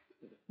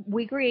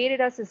we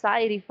created a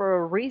society for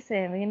a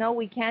reason.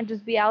 We can't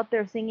just be out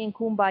there singing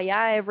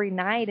kumbaya every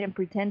night and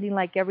pretending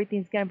like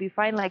everything's gonna be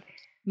fine. Like,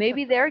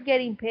 maybe they're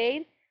getting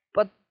paid,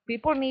 but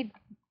people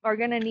are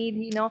gonna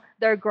need,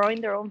 they're growing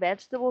their own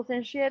vegetables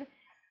and shit.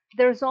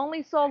 There's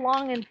only so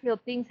long until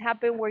things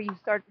happen where you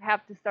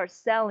have to start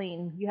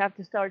selling, you have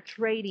to start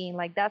trading.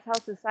 Like, that's how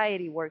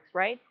society works,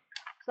 right?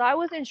 So I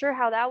wasn't sure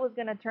how that was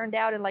gonna turn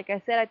out, and like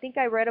I said, I think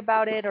I read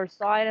about it or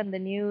saw it in the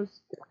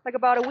news like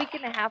about a week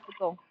and a half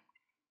ago.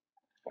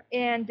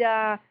 And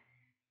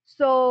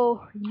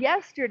so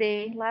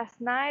yesterday,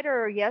 last night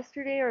or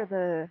yesterday or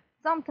the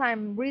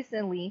sometime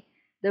recently,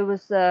 there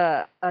was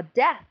a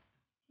death.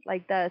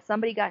 Like,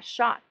 somebody got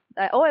shot.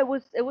 Oh, it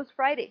was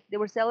Friday. They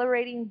were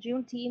celebrating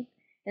Juneteenth,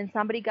 and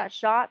somebody got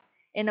shot.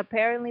 And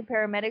apparently,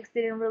 paramedics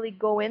didn't really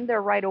go in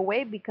there right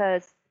away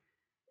because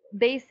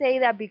they say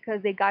that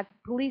because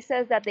police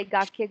says that they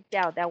got kicked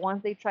out. That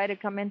once they tried to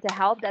come in to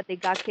help, that they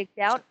got kicked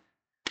out.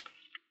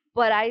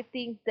 But I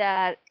think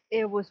that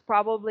it was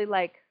probably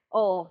like,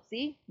 oh,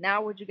 see,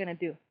 now what you gonna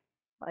do?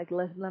 Like,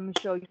 let me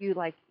show you.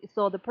 Like,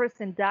 so the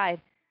person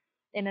died,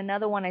 and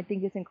another one I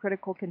think is in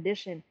critical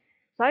condition.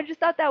 So I just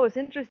thought that was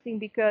interesting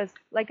because,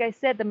 like I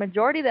said, the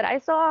majority that I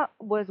saw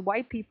was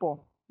white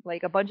people,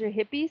 like a bunch of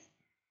hippies,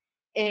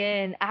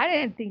 and I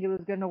didn't think it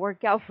was gonna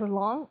work out for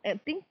long.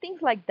 And think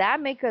things like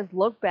that make us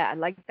look bad.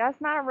 Like, that's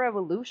not a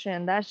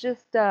revolution. That's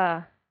just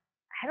I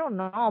don't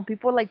know.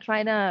 People like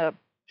trying to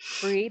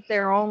create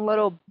their own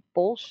little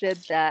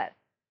bullshit that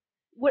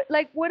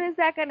what is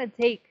that gonna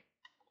take?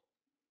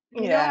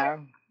 You know, Yeah,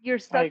 you're I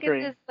stuck in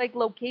agree. this like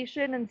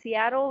location in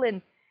Seattle,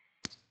 and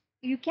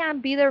you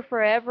can't be there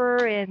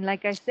forever. And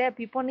like I said,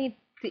 people need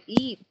to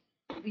eat.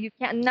 You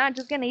can't not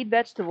just gonna eat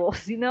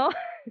vegetables, you know?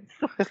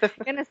 So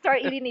gonna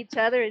start eating each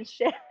other and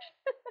shit.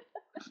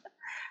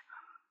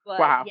 But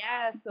Wow.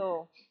 yeah,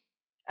 so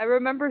I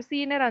remember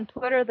seeing it on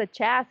Twitter, the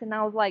Chas, and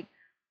I was like,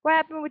 what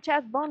happened with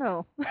Chas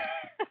Bono?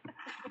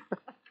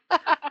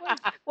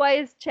 Why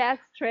is Chas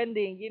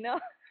trending, you know?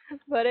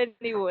 But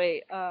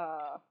anyway,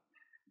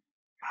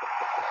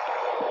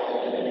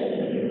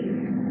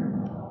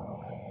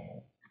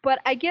 But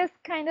I guess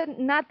kind of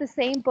not the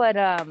same, but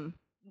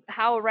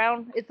how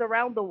around it's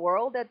around the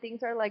world that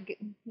things are like,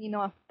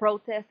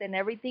 protest and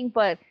everything.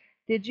 But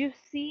did you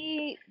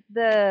see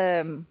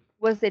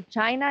was it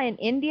China and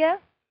India?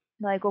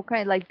 Like,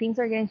 okay, like things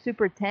are getting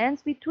super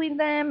tense between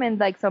them, and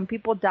like some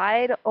people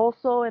died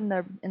also in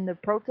the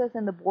protests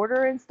and the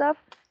border and stuff.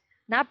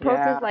 Not Yeah.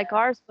 protests like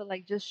ours, but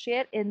like just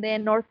shit. And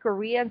then North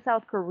Korea and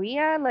South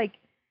Korea, like,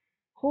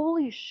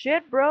 holy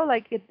shit, bro!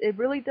 Like it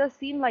really does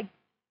seem like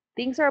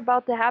things are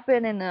about to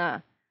happen,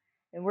 and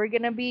we're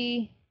gonna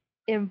be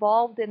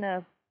involved in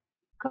a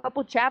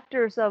couple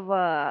chapters of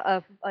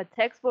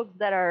textbooks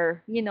that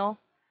are,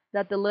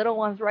 that the little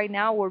ones right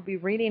now will be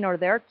reading, or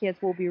their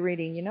kids will be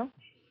reading.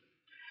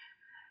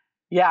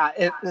 Yeah,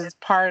 it is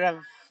part of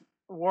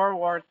World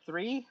War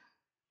III.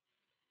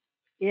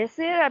 Is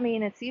it? I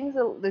mean, it seems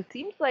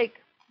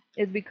like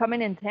it's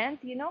becoming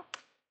intense.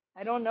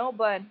 I don't know,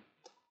 but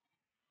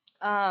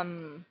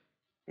um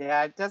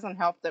Yeah, it doesn't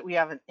help that we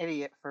have an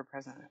idiot for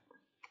president.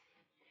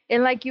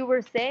 and like you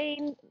were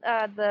saying,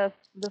 the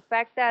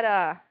fact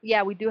that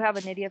yeah, we do have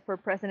an idiot for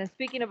president.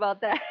 Speaking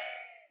about that,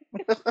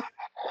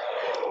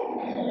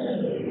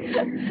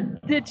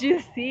 did you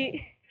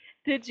see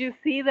did you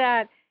see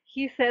that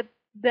he said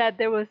that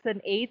there was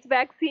an AIDS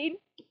vaccine?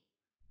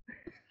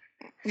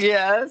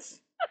 Yes.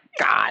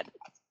 God.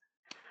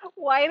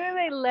 Why do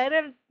they let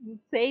him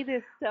say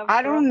this stuff,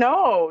 I bro? don't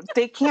know.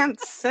 They can't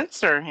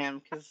censor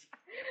him because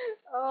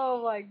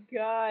Oh my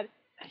god.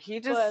 he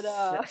just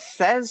But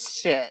says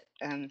shit.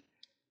 And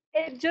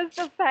it just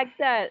the fact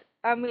that,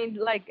 I mean,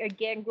 like,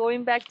 again,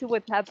 going back to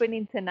what's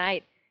happening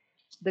tonight,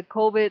 the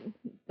COVID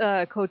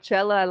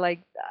Coachella,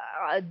 like,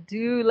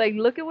 dude, like,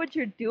 look at what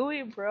you're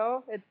doing,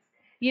 bro.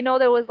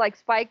 There was like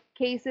spike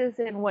cases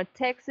in what,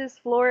 Texas,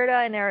 Florida,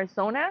 and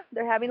Arizona.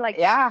 They're having like,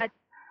 yeah,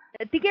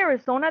 I think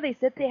Arizona, they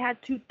said they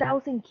had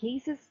 2,000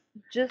 cases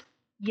just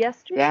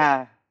yesterday.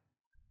 yeah.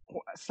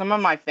 Some of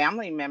my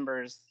family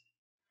members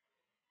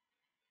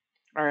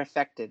are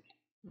affected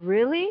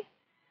Really?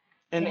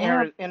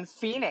 Damn. in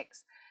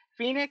Phoenix.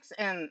 Phoenix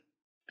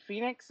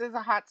is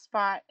a hot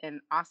spot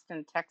in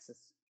Austin, Texas.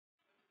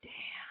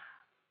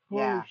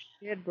 Holy Yeah.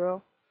 shit,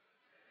 bro.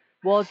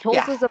 Well,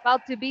 Yeah. Tulsa's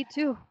about to be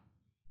too.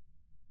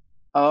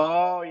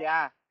 Oh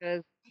yeah.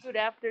 Because, dude,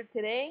 after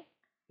today,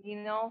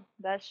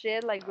 that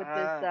shit, like with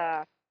this,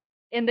 Uh,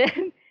 and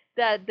then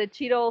that the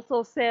Cheetah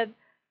also said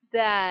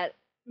that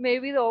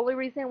maybe the only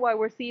reason why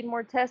we're seeing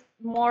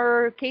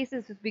more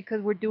cases is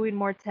because we're doing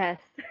more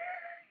tests.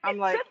 I'm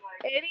like,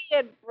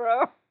 Idiot,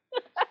 bro.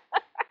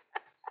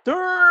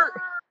 dirt.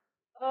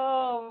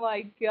 Oh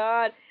my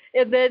god.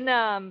 And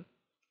then,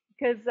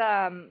 because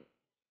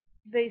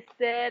they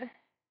said,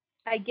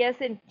 I guess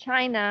in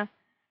China,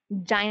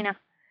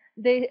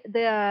 they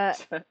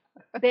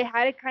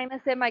had it kind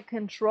of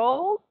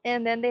semi-controlled,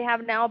 and then they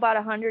have now about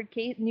 100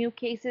 new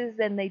cases,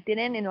 and they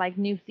didn't. In like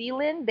New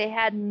Zealand, they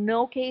had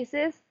no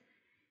cases,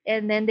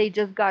 and then they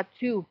just got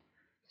two.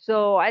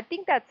 So I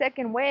think that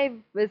second wave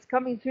is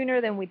coming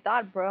sooner than we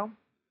thought, bro.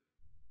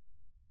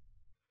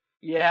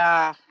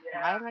 Yeah.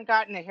 I haven't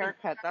gotten a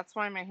haircut. That's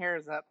why my hair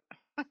is up.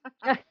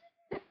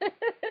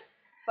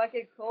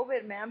 Fucking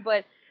COVID, man.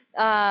 But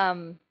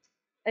I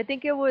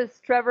think it was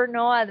Trevor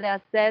Noah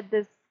that said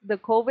the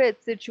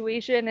COVID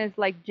situation is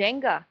like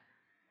Jenga.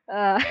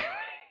 Uh,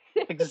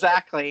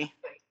 Exactly.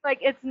 like,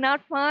 it's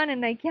not fun,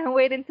 and I can't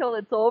wait until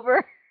it's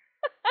over.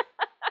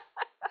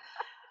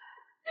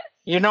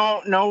 You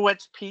don't know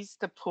which piece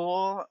to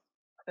pull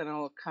and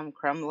it'll come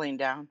crumbling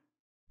down.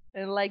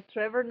 And like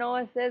Trevor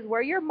Noah says,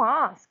 wear your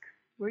mask.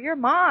 Wear your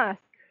mask.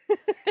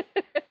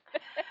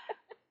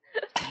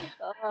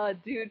 Oh,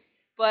 dude.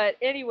 But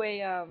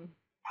anyway,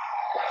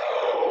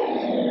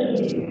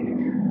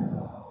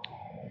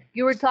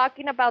 you were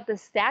talking about the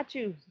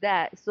statues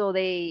so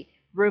they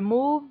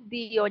removed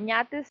the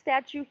Oñate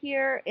statue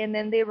here, and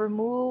then they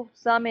removed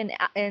some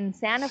in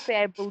Santa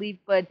Fe, I believe.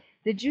 But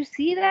did you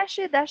see that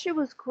shit? That shit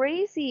was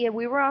crazy, and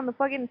we were on the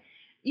fucking.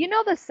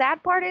 The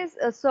sad part is,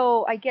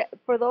 so I get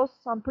for those,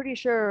 I'm pretty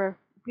sure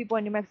people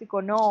in New Mexico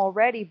know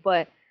already,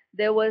 but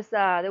there was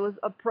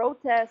a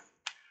protest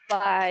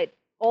by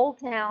Old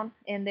Town,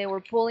 and they were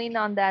pulling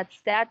on that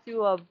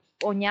statue of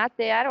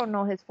Oñate. I don't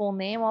know his full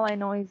name. All I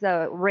know he's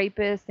a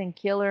rapist and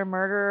killer,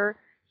 murderer.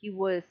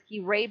 He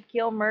raped,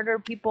 killed,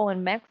 murdered people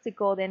in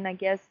Mexico. Then I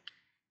guess,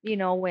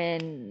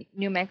 when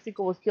New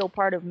Mexico was still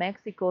part of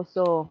Mexico,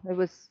 so it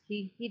was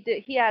he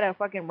had a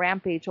fucking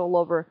rampage all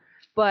over.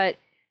 But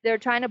they're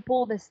trying to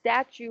pull the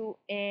statue,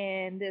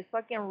 and this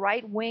fucking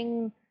right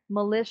wing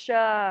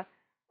militia,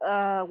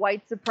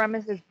 white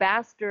supremacist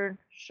bastard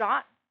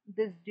shot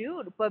this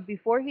dude. But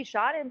before he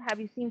shot him, have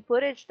you seen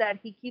footage that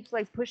he keeps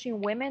like pushing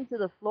women to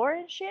the floor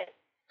and shit?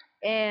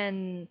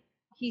 And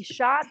he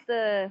shot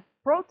the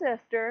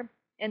protester,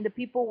 and the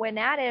people went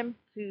at him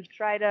to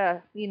try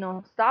to,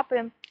 stop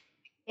him.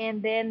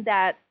 And then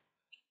that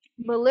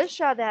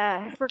militia,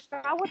 that I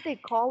forgot what they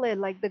call it,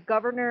 like the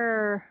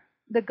government,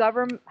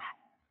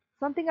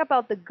 something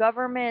about the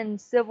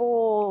government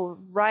civil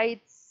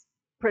rights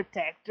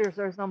protectors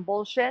or some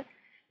bullshit.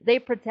 They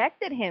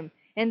protected him,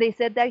 and they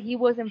said that he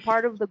wasn't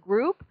part of the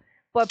group,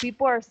 but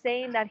people are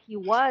saying that he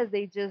was.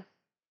 They just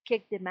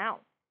kicked him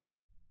out.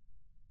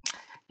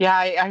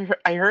 Yeah,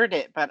 I heard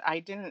it, but I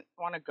didn't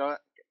want to go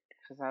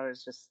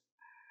because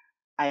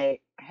I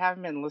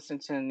haven't been listening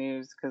to the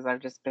news because I've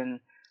just been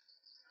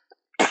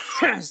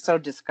so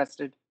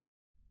disgusted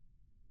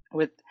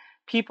with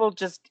people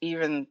just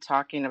even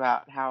talking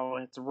about how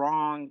it's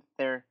wrong.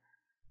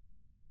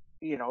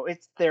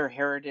 It's their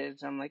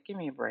heritage. I'm like, give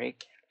me a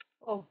break.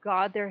 Oh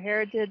God, their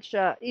heritage.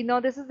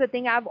 This is the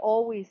thing I've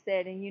always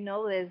said, and you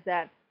know this,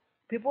 that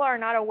people are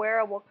not aware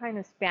of what kind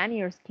of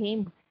Spaniards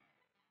came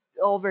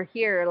over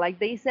here. Like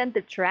they sent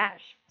the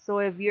trash. So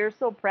if you're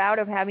so proud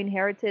of having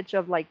heritage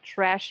of like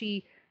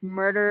trashy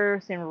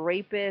murderers and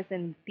rapists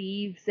and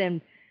thieves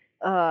and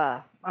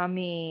I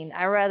mean,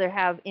 I rather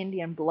have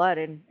Indian blood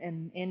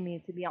in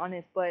me, to be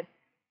honest. But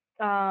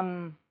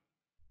um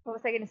what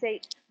was I gonna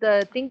say?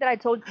 The thing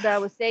that I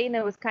was saying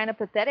that was kind of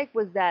pathetic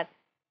was that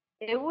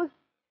it was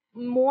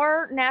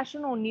more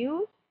national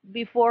news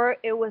before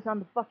it was on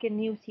the fucking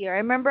news here. I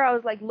remember I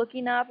was like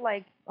looking up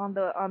like on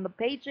the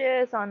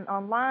pages on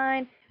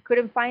online,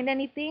 couldn't find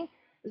anything.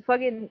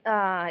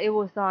 It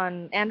was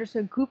on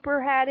Anderson Cooper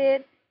had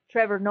it.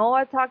 Trevor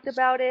Noah talked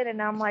about it,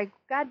 and I'm like,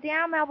 God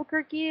damn,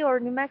 Albuquerque or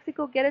New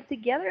Mexico, get it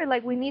together.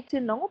 Like we need to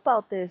know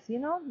about this,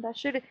 That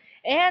should.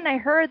 And I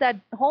heard that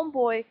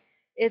Homeboy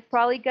is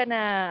probably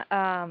gonna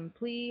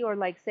plea or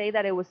like say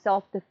that it was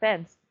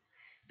self-defense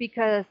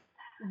because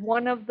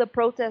one of the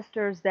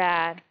protesters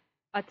that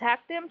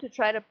attacked him to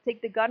try to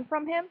take the gun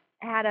from him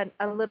had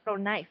a little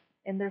knife.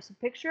 And there's a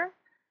picture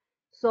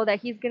so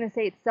that he's going to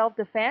say it's self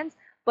defense.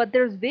 But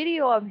there's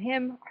video of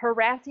him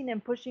harassing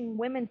and pushing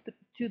women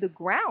to the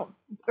ground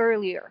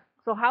earlier.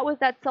 So, how is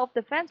that self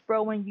defense,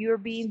 bro, when you're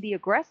being the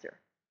aggressor?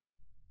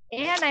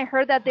 And I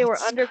heard that they were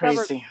That's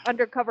crazy.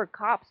 undercover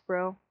cops,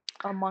 bro,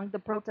 among the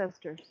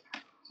protesters.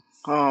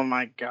 Oh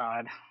my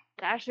God.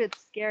 That shit's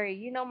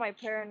scary. My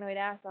paranoid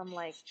ass. I'm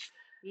like,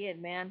 yeah,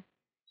 man.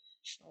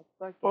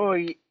 Like,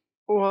 fucking.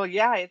 Oh, well,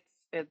 yeah.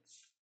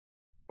 It's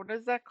what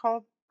is that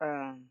called?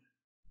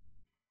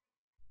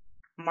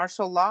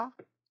 Martial law.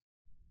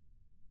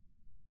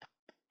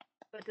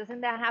 But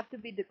doesn't that have to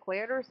be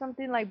declared or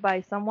something like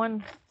by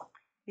someone?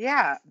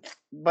 Yeah,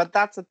 but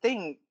that's the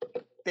thing.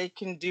 They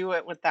can do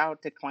it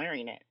without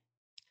declaring it,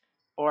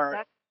 or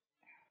That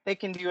they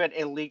can do it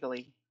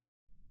illegally.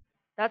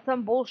 that's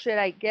some bullshit.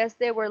 I guess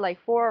there were like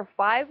 4 or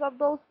 5 of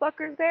those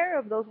fuckers there,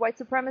 of those white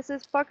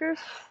supremacist fuckers,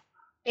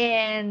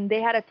 and they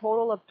had a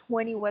total of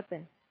 20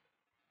 weapons.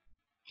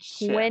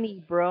 Shit.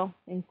 20, bro,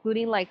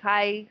 including like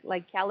high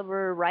like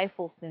caliber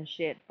rifles and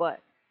shit. But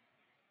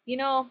you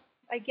know,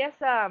 I guess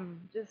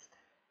just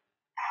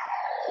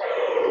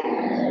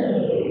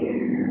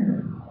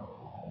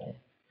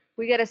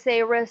we gotta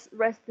say rest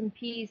in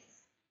peace,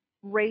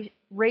 Ray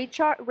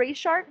Chart,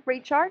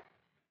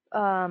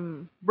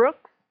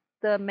 Brooks,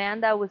 the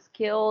man that was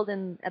killed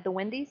at the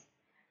Wendy's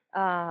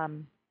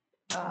um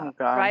Oh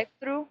God. drive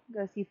through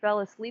because he fell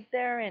asleep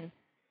there. And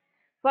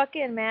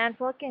fucking man,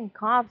 fucking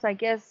cops, I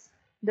guess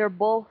they're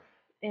both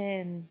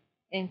in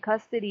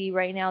custody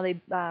right now. They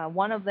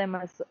one of them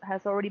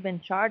has already been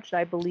charged,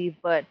 I believe.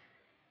 But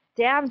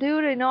damn,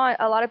 dude,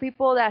 a lot of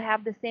people that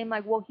have the same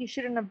like, well, he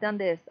shouldn't have done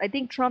this. I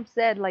think Trump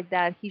said like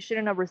that he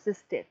shouldn't have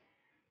resisted.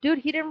 Dude,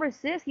 he didn't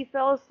resist. He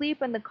fell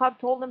asleep, and the cop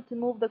told him to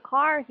move the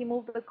car. He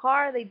moved the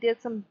car. They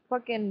did some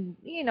fucking,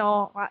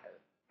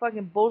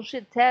 fucking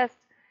bullshit test.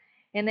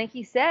 And then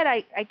he said,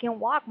 I can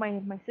walk.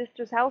 My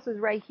sister's house is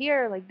right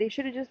here. Like, they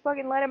should have just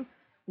fucking let him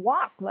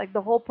walk. Like,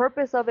 the whole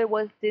purpose of it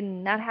was to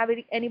not have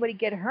anybody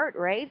get hurt,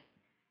 right?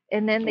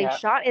 And then Yeah.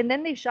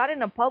 they shot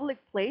in a public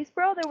place,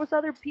 bro. There was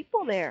other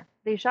people there.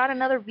 They shot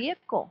another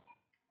vehicle.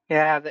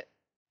 Yeah.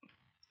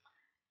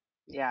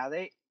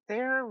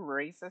 They're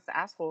racist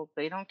assholes.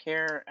 They don't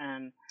care,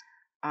 and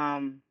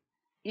um,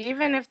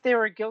 even if they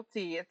were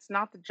guilty, it's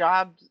not the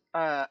job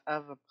of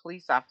a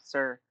police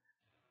officer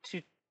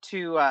to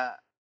to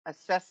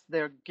assess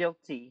their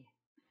guiltiness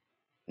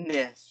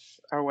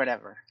or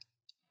whatever.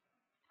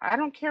 I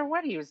don't care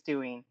what he was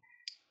doing.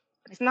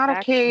 It's not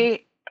Exactly.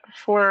 okay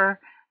for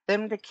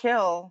them to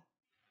kill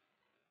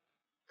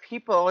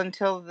people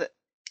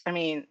I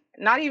mean,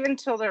 not even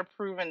until they're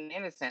proven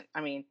innocent.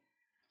 I mean,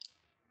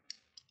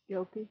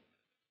 Guilty.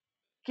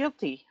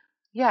 guilty.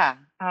 Yeah.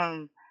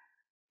 And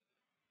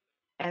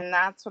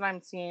that's what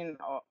I'm seeing,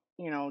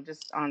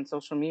 just on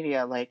social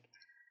media. Like,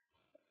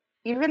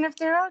 even if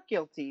they are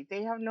guilty,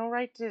 they have no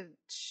right to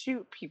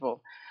shoot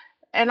people.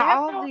 And They have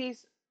all of no.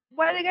 these,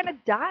 Why are they gonna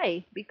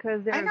die?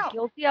 Because I they're know,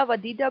 guilty of a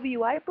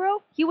DWI,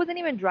 bro? He wasn't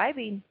even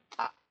driving.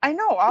 I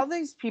know all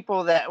these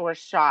people that were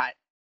shot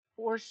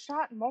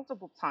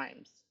multiple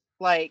times.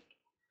 Like,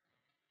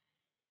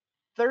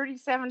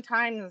 37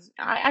 times.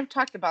 I've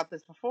talked about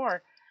this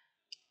before.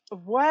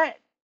 What,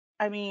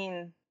 I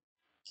mean,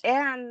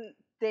 and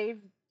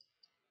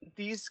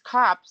these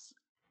cops,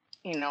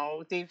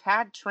 they've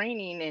had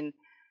training and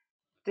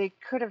they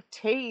could have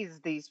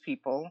tased these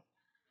people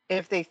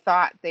if they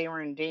thought they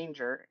were in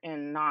danger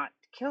and not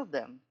killed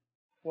them.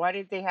 Why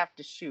did they have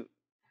to shoot?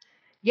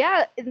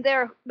 Yeah, and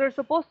they're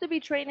supposed to be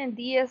trained in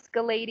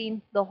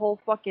de-escalating the whole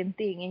fucking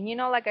thing.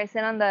 And like I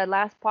said on the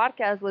last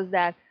podcast, was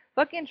that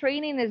fucking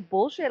training is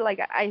bullshit. Like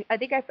I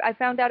think I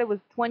found out it was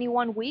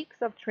 21 weeks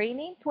of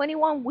training.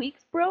 21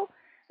 weeks, bro.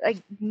 Like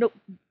no,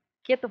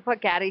 get the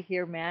fuck out of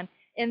here, man.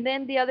 And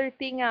then the other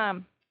thing,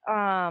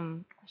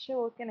 shit,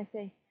 what can I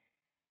say?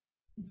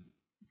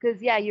 Because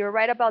yeah, you're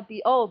right about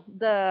the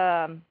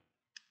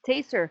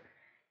taser.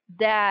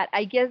 That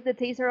I guess the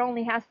taser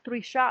only has 3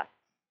 shots,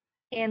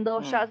 and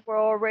those Mm. shots were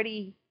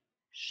already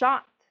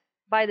shot.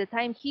 By the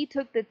time he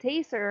took the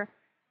taser,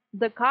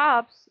 the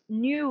cops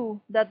knew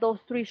that those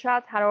 3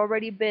 shots had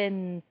already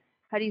been,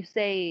 how do you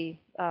say,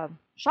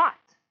 shot.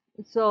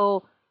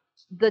 So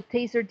the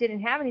taser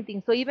didn't have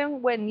anything. So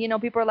even when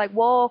people are like,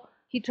 "Well,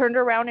 he turned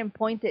around and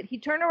pointed," he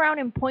turned around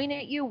and pointed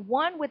at you.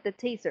 One, with the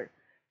taser.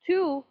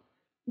 Two,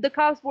 the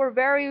cops were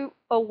very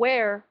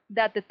aware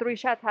that the 3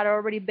 shots had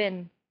already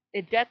been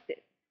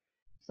ejected.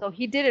 So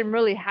he didn't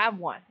really have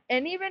one.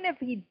 And even if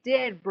he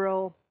did,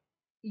 bro,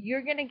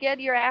 you're gonna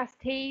get your ass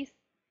tased.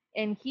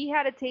 And he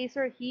had a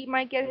taser, he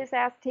might get his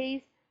ass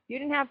tased. You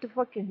didn't have to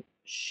fucking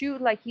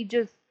shoot like he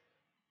just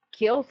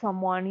killed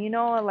someone,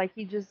 like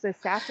he just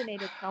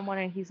assassinated someone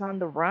and he's on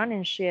the run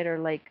and shit, or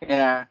like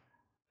Yeah.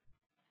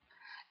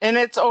 And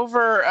it's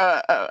over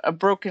a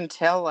broken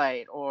tail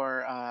light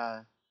or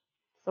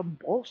some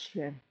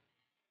bullshit.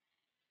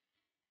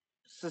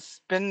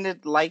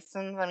 suspended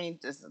license. I mean,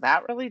 does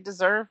that really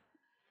deserve?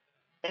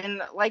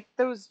 And like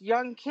those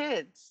young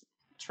kids,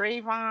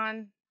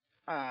 Trayvon,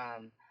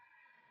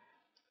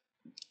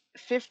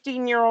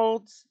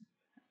 15-year-olds,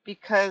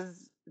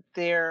 because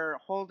they're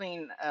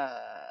holding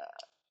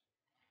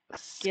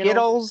Skittles.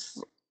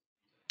 Skittles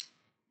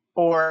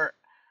or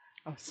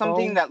A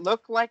something phone. that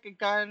looked like a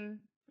gun,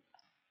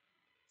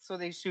 so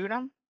they shoot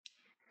them.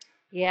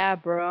 Yeah,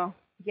 bro.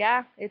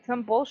 Yeah, it's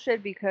some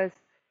bullshit because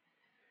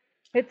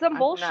it's some I'm not.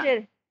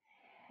 bullshit.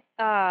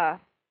 uh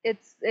it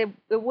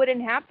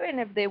wouldn't happen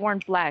if they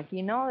weren't black.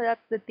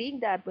 That's the thing,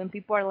 that when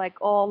people are like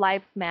all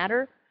lives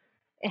matter.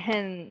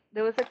 And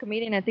there was a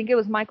comedian, I think it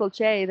was Michael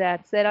Che,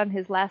 that said on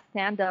his last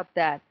stand up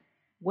that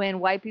when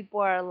white people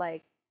are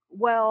like,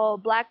 well,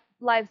 black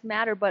lives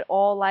matter but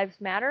all lives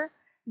matter,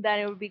 that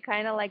it would be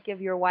kind of like if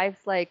your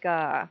wife's like,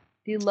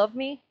 do you love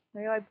me?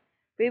 And you're like,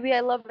 baby, I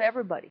love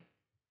everybody.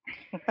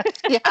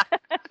 Yeah.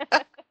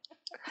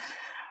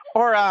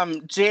 Or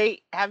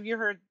Jay, have you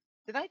heard?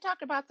 Did I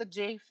talk about the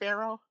Jay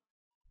Farrow?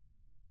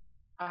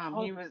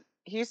 Oh,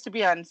 He used to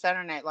be on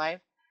Saturday Night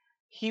Live.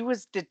 He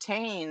was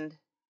detained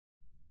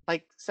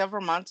like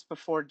several months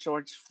before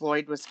George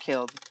Floyd was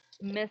killed,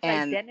 and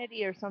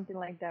misidentity or something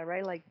like that,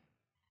 right? Like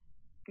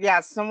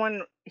yeah,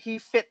 someone he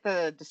fit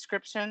the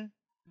description,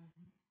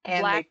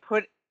 and black.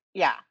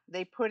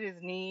 they put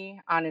his knee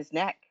on his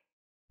neck,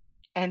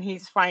 and he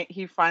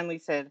finally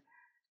said,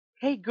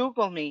 "Hey,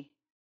 Google me.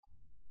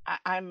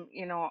 I'm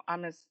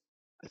a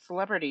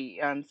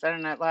celebrity on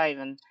Saturday Night Live,"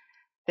 and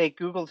they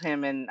Googled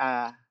him, and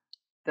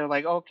they're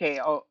like, "Okay,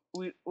 oh,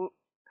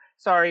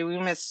 sorry, we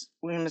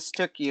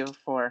mistook you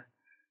for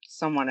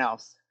someone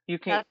else. You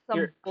can That's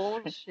you're." some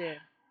bullshit.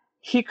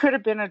 He could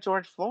have been a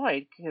George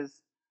Floyd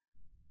because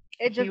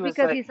It he just was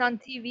because like, he's on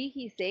TV,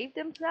 he saved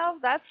himself.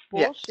 That's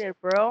yeah,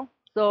 bullshit, bro.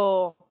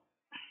 So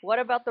what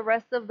about the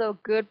rest of the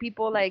good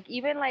people? Like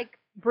even like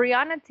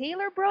Breonna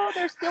Taylor, bro,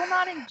 they're still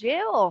not in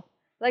jail.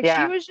 Like she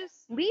yeah, was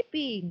just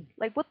sleeping.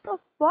 Like what the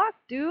fuck,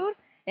 dude?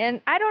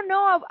 And I don't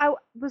know. I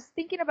was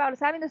thinking about, I was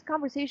having this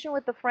conversation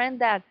with a friend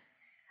that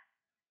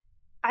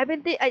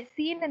I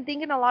seen and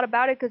thinking a lot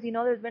about it, because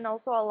there's been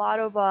also a lot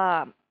of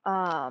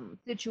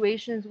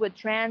situations with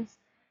trans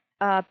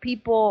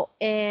people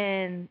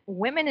and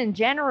women in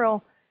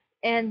general.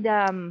 And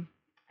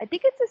I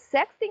think it's a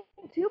sex thing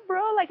too,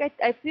 bro. Like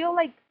I feel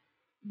like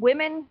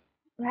women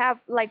have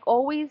like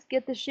always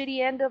get the shitty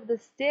end of the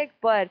stick.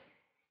 But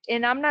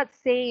and I'm not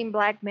saying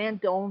black men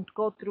don't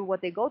go through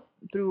what they go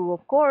through,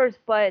 of course,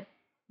 but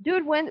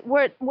dude, when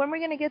we're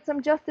gonna get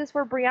some justice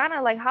for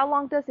Brianna? Like, how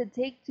long does it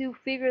take to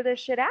figure this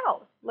shit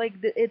out? Like,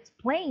 it's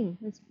plain.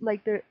 It's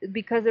like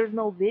because there's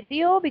no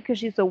video, because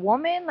she's a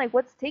woman. Like,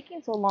 what's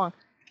taking so long?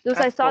 Because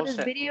I that's saw this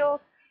bullshit.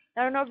 video.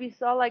 I don't know if you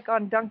saw, like,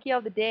 on Donkey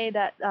of the Day,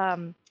 that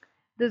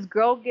this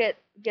girl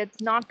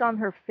gets knocked on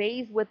her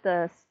face with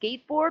a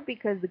skateboard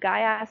because the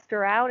guy asked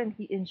her out, and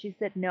she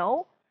said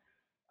no.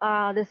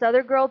 This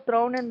other girl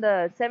thrown in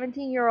the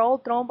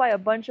 17-year-old thrown by a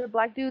bunch of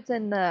black dudes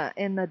in the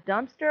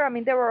dumpster. I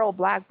mean, they were all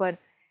black, but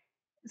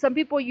some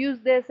people use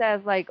this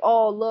as like,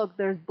 oh, look,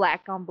 there's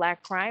black on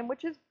black crime,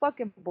 which is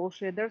fucking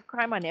bullshit. There's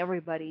crime on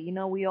everybody.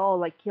 We all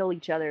like kill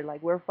each other.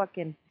 Like we're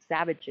fucking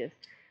savages.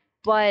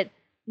 But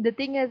the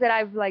thing is that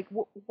I've like,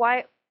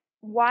 why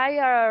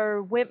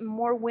are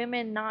more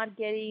women not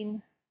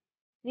getting?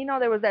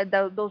 There was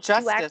those two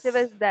Justice.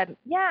 activists that,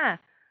 yeah,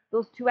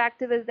 those two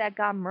activists that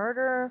got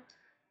murdered.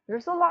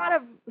 There's a lot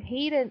of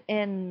hate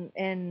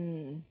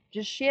and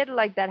just shit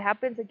like that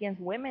happens against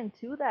women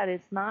too, that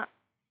it's not,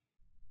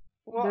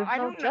 Well, there's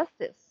no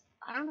justice.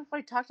 I don't know if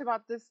I talked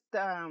about this.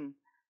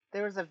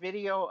 There was a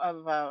video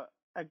of a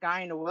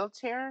guy in a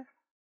wheelchair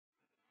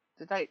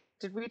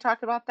Did we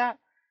talk about that?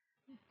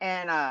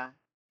 And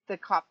the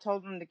cop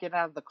told him to get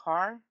out of the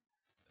car,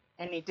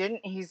 and he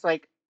didn't. He's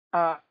like,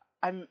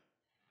 I'm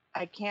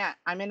I can't.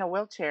 I'm in a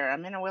wheelchair.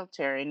 I'm in a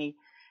wheelchair. And he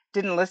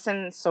didn't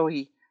listen, so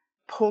he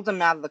pulled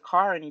him out of the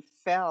car and he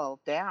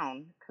fell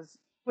down because,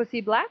 Was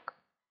he black?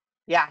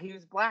 yeah, he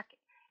was black.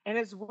 And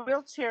his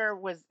wheelchair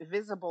was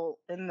visible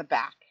in the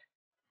back.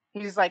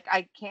 He's like,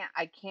 I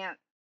can't.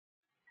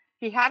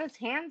 He had his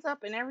hands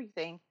up and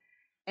everything.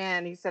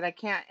 And he said, I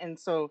can't. And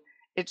so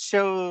it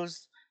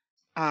shows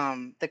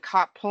the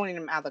cop pulling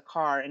him out of the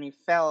car and he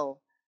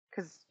fell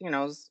because,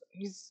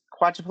 he's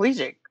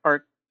quadriplegic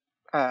or,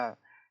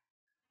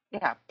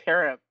 yeah,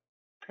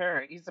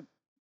 he's a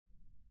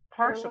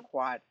partial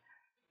quad.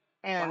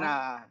 And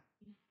Wow.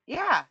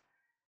 yeah,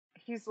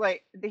 he's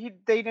like they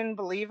didn't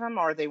believe him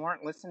or they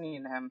weren't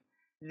listening to him.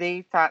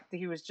 They thought that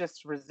he was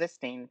just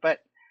resisting,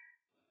 but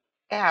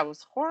yeah, it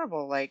was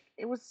horrible. Like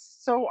it was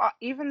so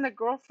even the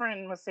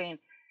girlfriend was saying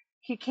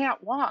he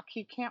can't walk,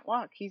 he can't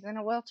walk. He's in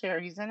a wheelchair.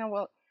 He's in a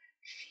wheel.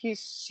 She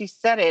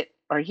said it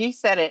or he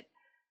said it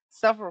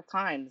several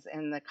times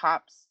and the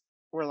cops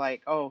were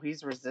like, "Oh,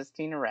 he's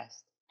resisting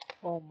arrest."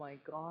 Oh my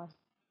God.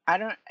 I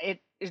don't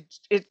it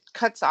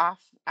cuts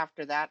off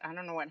after that. I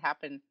don't know what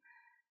happened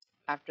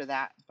after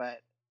that,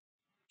 but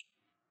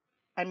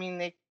I mean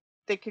they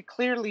could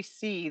clearly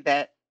see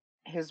that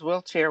his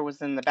wheelchair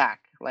was in the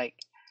back. Like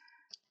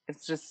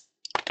it's just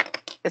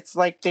it's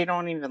like they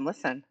don't even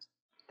listen.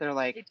 They're They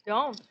like,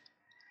 don't.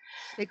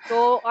 They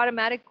go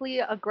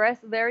automatically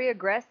very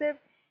aggressive.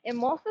 And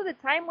most of the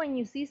time, when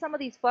you see some of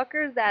these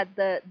fuckers that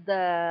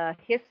the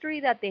history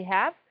that they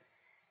have,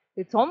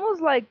 it's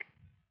almost like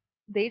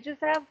they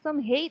just have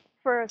some hate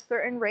for a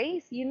certain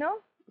race, you know?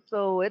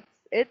 So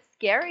it's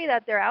scary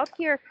that they're out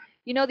here.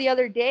 You know, the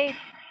other day,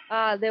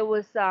 there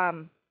was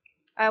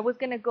I was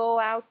gonna go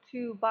out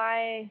to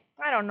buy,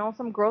 I don't know,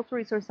 some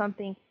groceries or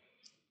something,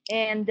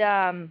 and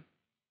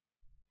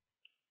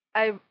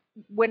I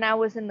when I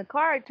was in the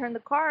car, I turned the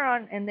car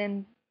on, and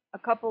then a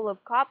couple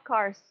of cop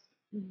cars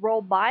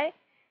rolled by,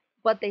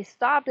 but they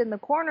stopped in the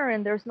corner,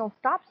 and there's no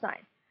stop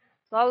sign.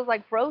 So I was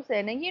like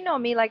frozen. And you know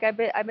me, like I've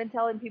been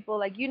telling people,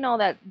 like, you know,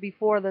 that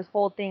before this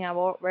whole thing, I've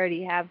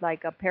already have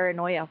like a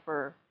paranoia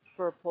for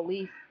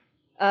police.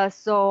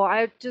 So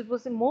I just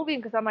wasn't moving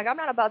because I'm like, I'm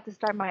not about to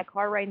start my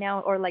car right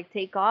now or like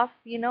take off,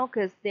 you know,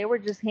 because they were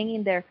just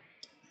hanging there.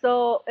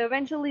 So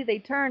eventually they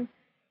turned,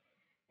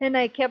 and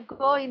I kept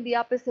going the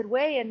opposite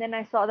way, and then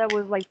I saw there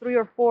was like three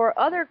or four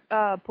other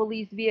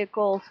police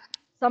vehicles,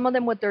 some of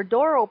them with their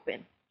door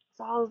open.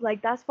 So I was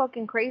like, that's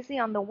fucking crazy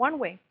on the one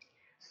way.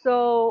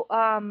 So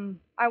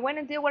I went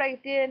and did what I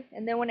did,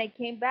 and then when I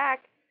came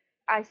back,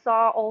 I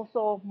saw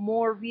also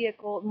more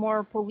vehicles,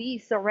 more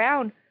police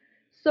around.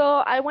 So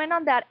I went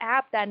on that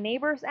app, that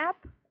Neighbors app,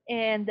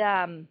 and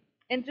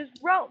just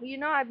wrote. You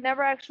know, I've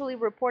never actually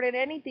reported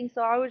anything,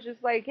 so I was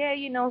just like, hey,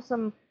 you know,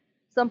 some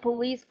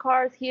police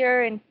cars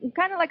here, and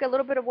kind of like a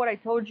little bit of what I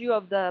told you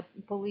of the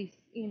police,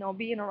 you know,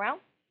 being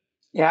around.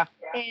 yeah,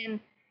 And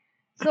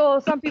so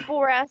some people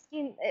were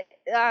asking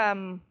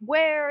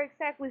where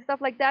exactly,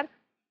 stuff like that.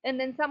 And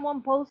then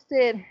someone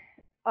posted,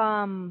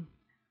 um,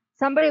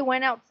 somebody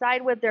went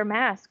outside with their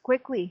mask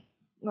quickly,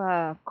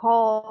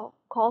 call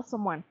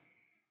someone.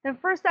 And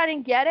first I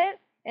didn't get it,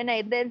 and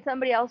then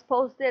somebody else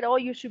posted, "Oh,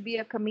 you should be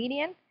a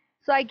comedian."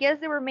 So I guess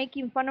they were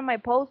making fun of my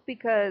post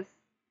because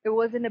it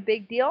wasn't a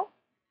big deal.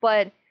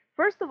 But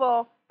first of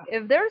all,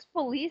 if there's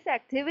police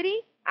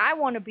activity, I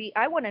want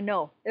to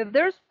know. If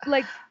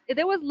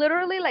there was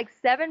literally like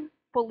 7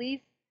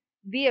 police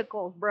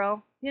vehicles,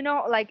 bro. You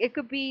know, like it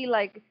could be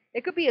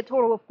a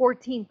total of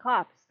 14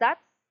 cops.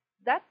 That's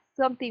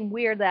something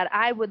weird that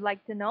I would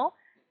like to know.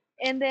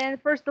 And then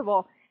first of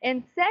all,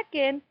 and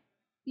second,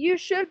 you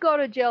should go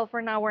to jail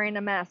for not wearing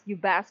a mask, you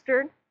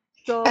bastard.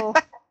 So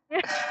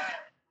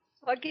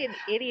fucking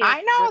idiots,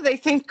 I bro. know they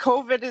think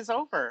COVID is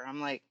over.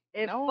 I'm like,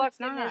 It no, it's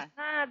fucking is not.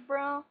 not,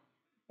 bro.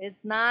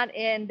 It's not.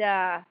 And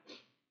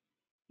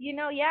you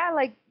know, yeah,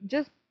 like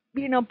just,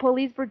 you know,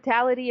 police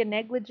brutality and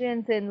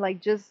negligence, and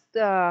like just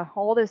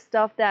all this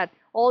stuff, that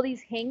all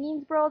these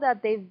hangings, bro, that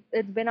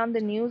it's been on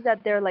the news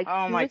that they're like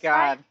Oh my suicide.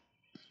 god.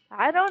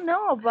 I don't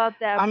know about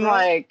that, I'm bro.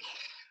 like,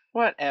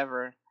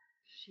 whatever.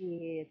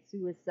 Shit,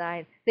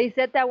 suicide. They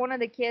said that one of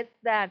the kids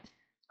that,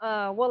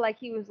 well, like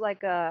he was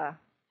like I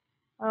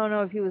don't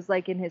know if he was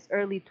like in his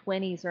early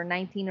 20s or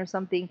 19 or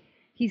something.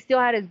 He still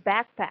had his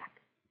backpack.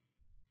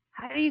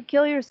 How do you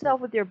kill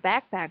yourself with your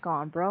backpack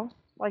on, bro?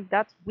 Like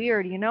that's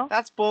weird, you know?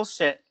 That's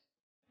bullshit.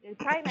 It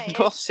kind of is.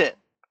 Bullshit.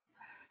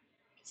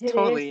 It It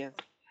is. totally is.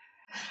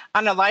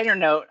 On a lighter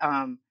note,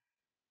 I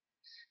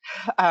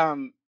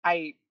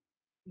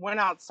went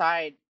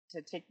outside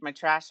to take my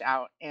trash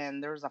out,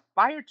 and there was a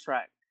fire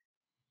truck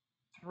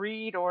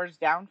 3 doors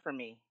down from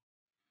me,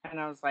 and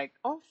I was like,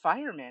 "Oh,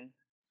 firemen!"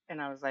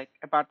 And I was like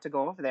about to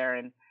go over there,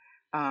 and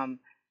um,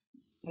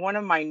 one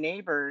of my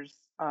neighbors,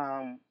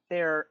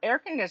 their air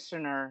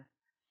conditioner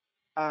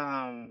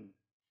um,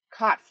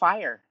 caught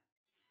fire,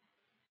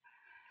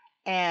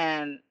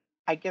 and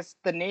I guess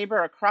the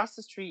neighbor across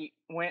the street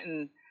went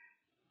and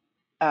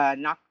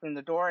knocked on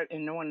the door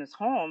and no one was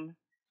home.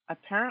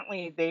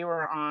 Apparently they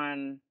were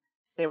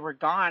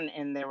gone,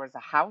 and there was a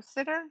house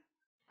sitter.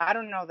 I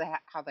don't know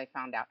how they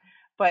found out,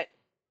 but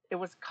it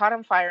was caught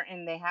on fire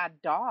and they had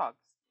dogs.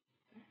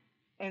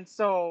 And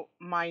so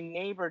my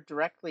neighbor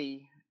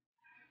directly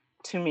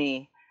to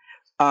me,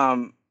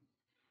 um,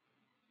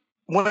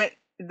 went,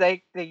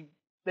 they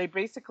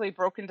basically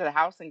broke into the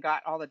house and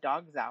got all the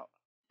dogs out.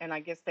 And I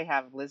guess they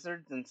have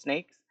lizards and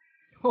snakes.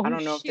 I Oh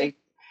don't know if shit.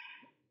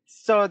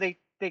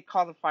 they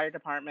call the fire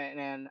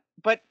department,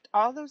 but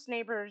all those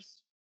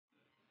neighbors,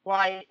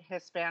 white,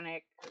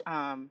 Hispanic,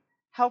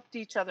 helped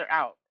each other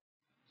out.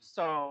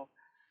 So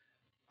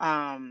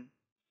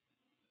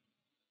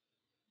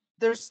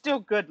there's still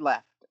good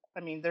left. I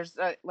mean, there's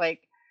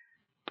like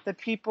the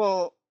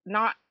people.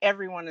 Not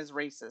everyone is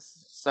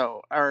racist.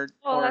 So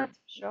Oh, that's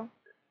for sure.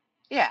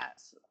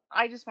 yes,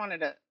 I just wanted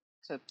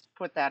to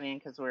put that in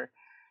because we're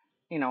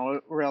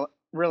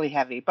really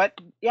heavy. But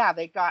yeah,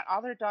 they got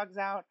all their dogs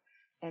out,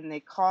 and they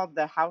called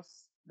the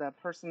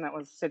person that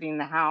was sitting in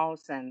the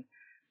house, and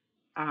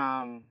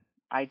I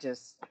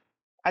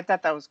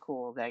thought that was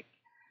cool. Like,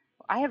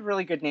 I have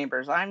really good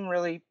neighbors. I'm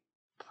really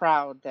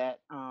proud that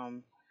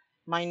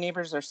my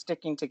neighbors are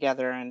sticking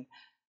together, and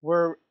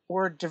we're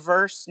a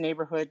diverse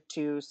neighborhood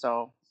too.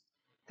 So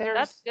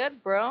That's there's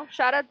good, bro.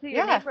 Shout out to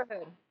your yeah.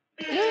 neighborhood.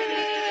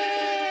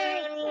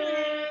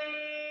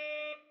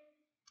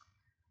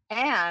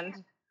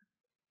 And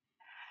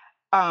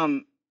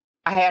um,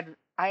 I had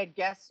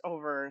guests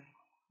over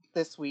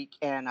this week,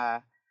 and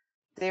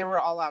they were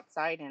all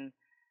outside, and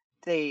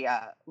they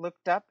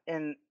looked up,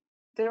 and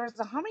there was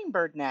a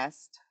hummingbird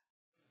nest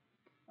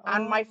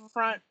on my Oh.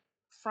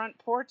 front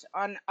porch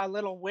on a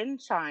little wind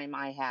chime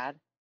I had.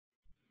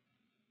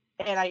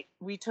 And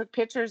we took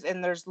pictures,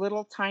 and there's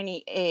little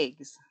tiny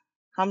eggs,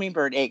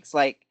 hummingbird eggs,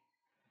 like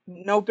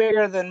no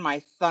bigger than my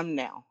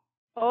thumbnail.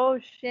 Oh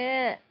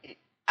shit.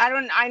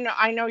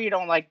 I know you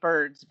don't like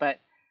birds,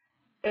 but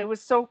it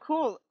was so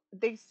cool.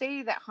 They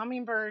say that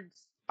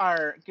hummingbirds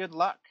are good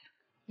luck.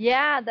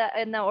 Yeah,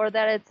 or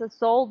that it's a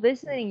soul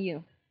visiting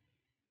you.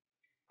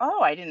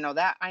 Oh, I didn't know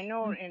that. I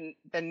know in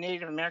the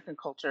Native American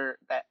culture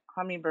that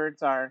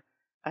hummingbirds are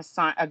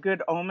a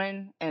good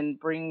omen and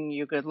bring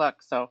you good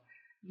luck. So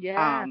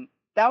Yeah.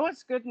 that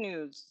was good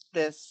news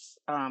this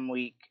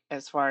week,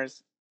 as far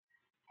as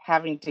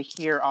having to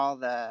hear all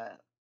the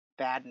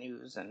bad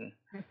news and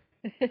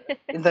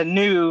the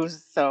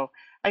news. So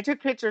I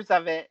took pictures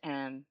of it,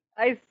 and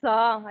I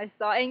saw,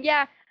 and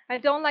yeah, I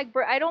don't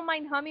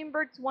mind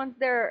hummingbirds once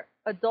they're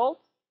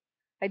adults.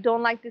 I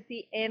don't like to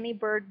see any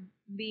bird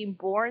being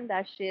born.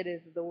 That shit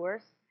is the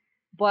worst.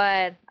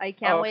 But I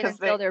can't wait because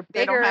until they're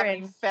they don't bigger have any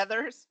and.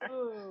 feathers.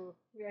 Oh,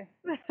 yes.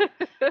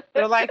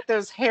 They're like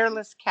those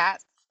hairless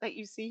cats that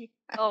you see.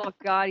 Oh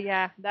God,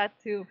 yeah, that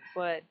too.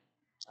 But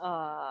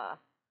uh,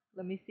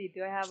 let me see.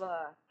 Do I have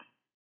a?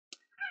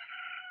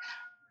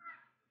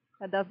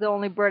 That's the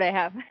only bird I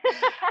have.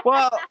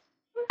 Well,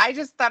 I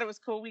just thought it was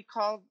cool. We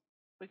called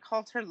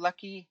her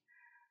Lucky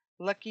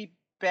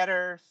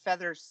Better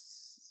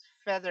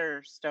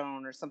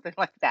Featherstone or something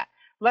like that.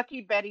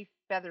 Lucky Betty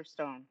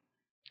Featherstone.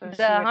 So she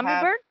The would have,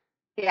 hummingbird.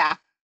 yeah.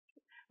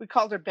 We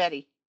called her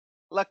Betty,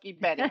 Lucky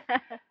Betty,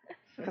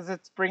 because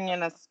it's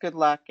bringing us good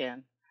luck,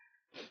 and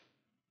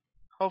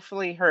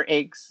hopefully her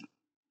eggs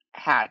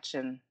hatch,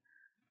 and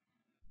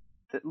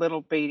the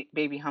little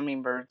baby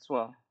hummingbirds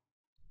will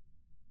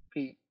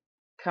be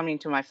coming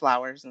to my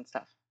flowers and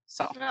stuff.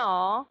 So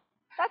Oh,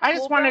 that's I cool,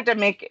 just bro. wanted to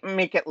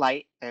make it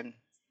light, and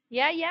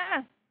Yeah,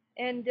 yeah.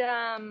 And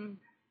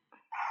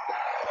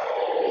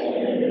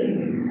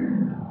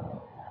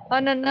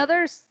on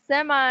another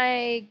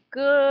semi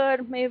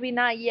good, maybe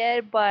not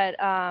yet, but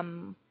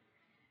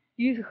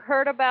you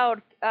heard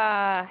about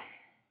what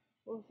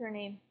was her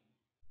name?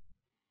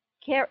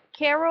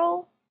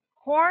 Carol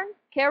Horn,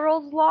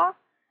 Carol's Law,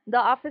 the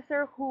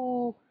officer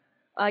who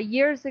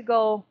years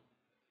ago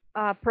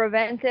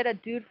prevented a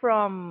dude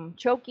from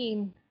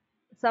choking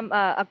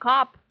a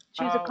cop.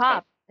 She was a oh, okay.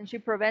 cop, and she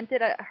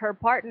prevented her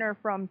partner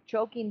from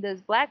choking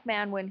this black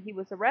man when he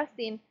was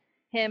arresting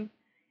him,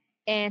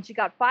 and she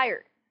got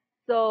fired.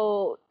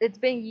 So it's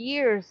been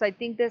years. I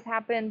think this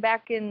happened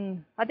back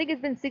in. I think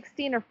it's been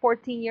 16 or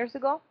 14 years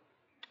ago.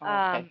 Oh,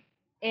 Um, okay.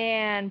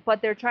 and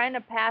but they're trying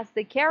to pass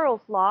the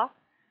Carroll's law,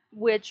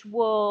 which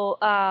will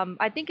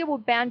I think it will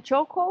ban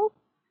chokehold.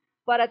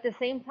 But at the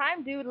same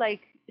time, dude,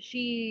 like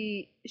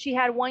she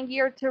had 1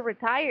 year to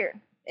retire,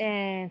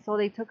 and so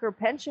they took her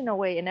pension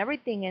away and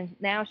everything, and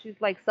now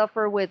she's like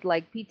suffer with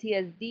like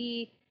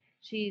PTSD.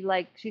 She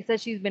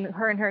says she's been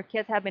her and her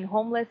kids have been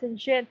homeless and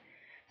shit.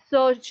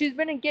 So she's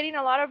been getting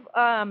a lot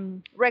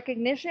of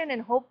recognition,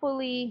 and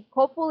hopefully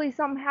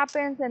something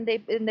happens, and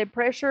they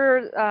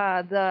pressure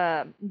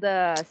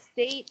the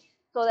state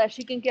so that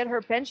she can get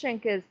her pension,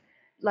 because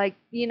like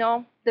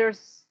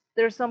there's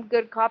some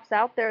good cops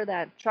out there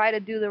that try to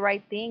do the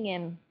right thing,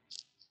 and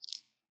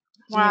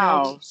you know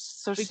Wow.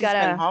 So we she's been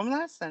gotta.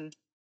 homeless, and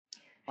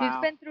She's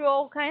wow. been through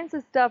all kinds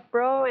of stuff,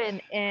 bro,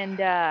 and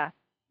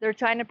they're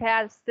trying to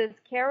pass this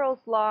Carol's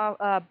law,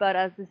 but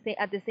at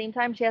the same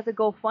time, she has a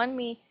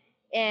GoFundMe,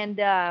 and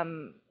yeah,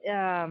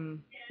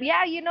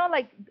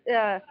 like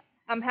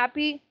I'm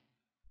happy.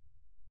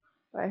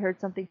 I heard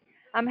something.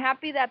 I'm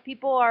happy that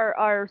people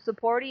are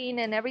supporting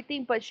and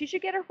everything, but she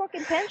should get her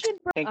fucking pension,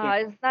 bro. Thank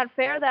you. It's not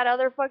fair that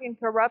other fucking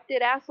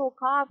corrupted asshole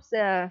cops,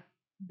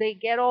 they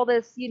get all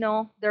this,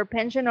 their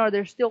pension, or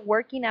they're still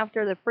working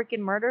after the freaking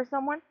murder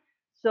someone.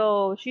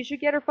 So she should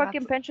get her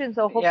fucking pension.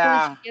 So hopefully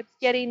Yeah. she gets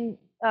getting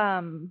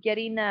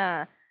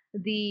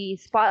the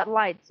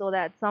spotlight, so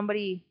that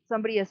somebody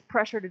has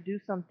pressure to do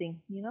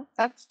something.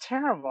 That's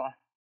terrible.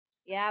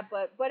 Yeah,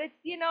 but it's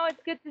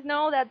it's good to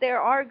know that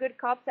there are good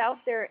cops out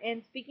there.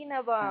 And speaking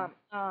of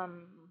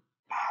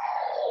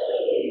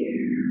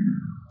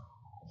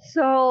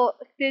so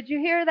did you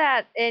hear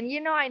that? And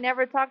I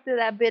never talked to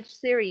that bitch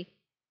Siri,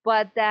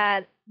 but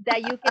that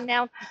you can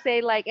now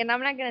say, like, and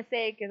I'm not gonna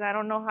say it because I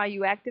don't know how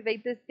you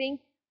activate this thing,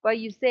 but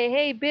you say,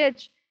 "Hey,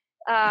 bitch,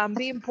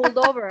 being pulled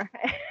over."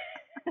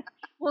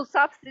 We'll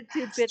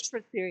substitute bitch for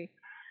Siri.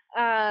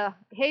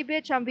 Hey,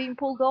 bitch, I'm being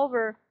pulled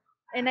over,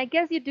 and I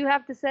guess you do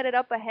have to set it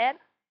up ahead,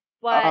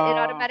 but it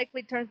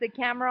automatically turns the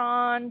camera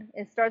on.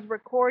 It starts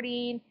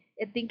recording.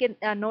 It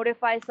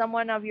notifies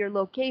someone of your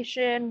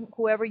location,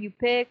 whoever you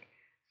pick.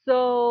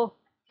 So,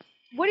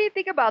 what do you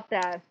think about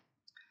that?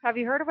 Have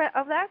you heard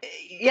of that?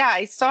 Yeah,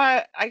 I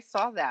saw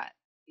that.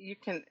 You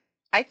can.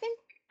 I think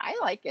I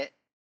like it.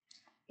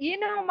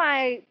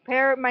 My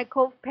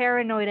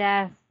paranoid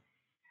ass.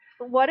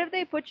 What if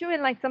they put you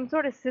in like some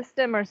sort of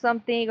system or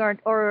something,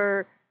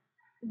 or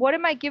what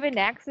am I given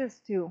access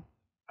to?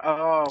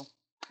 Oh,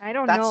 I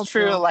don't that's know,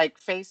 true. bro. Like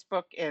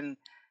Facebook, and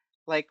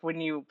like when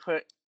you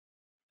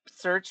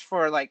search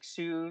for like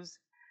shoes,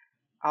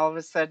 all of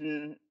a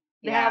sudden,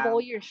 They have yeah,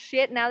 all your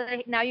shit now.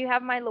 Now you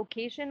have my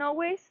location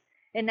always,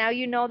 and now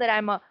you know that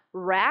I'm a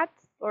rat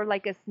or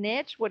like a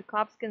snitch. What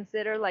cops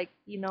consider like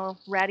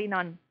ratting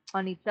on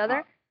each uh,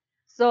 other.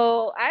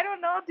 So I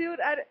don't know,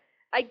 dude.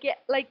 I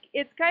get, like,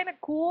 it's kind of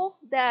cool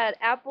that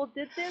Apple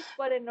did this,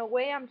 but in a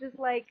way I'm just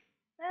like,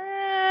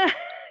 eh.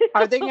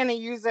 are they going to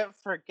use it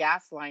for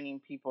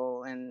gaslighting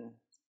people and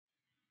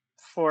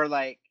for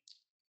like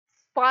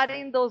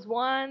Spotting those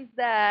ones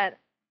that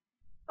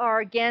are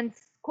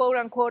against, quote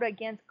unquote,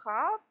 against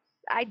cops.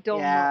 I don't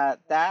know. yeah,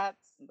 that's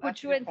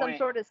Put a you good in some point.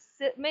 sort of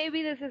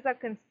maybe this is a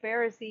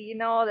conspiracy,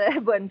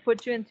 that, but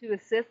put you into a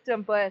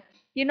system. But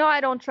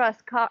I don't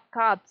trust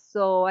cops,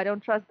 so I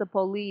don't trust the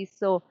police.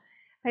 So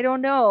I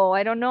don't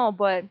know.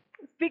 But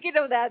speaking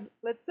of that,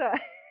 let's.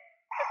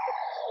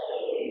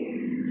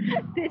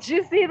 Did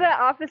you see the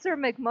Officer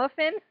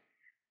McMuffin,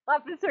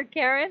 Officer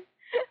Karen,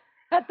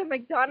 at the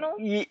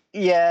McDonald's?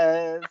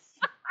 Yes.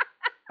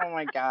 Oh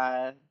my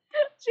god.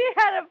 She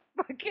had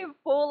a fucking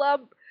full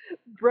up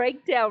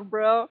breakdown,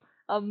 bro.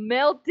 A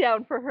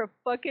meltdown for her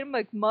fucking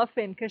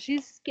McMuffin because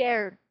she's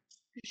scared.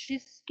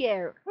 She's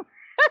scared.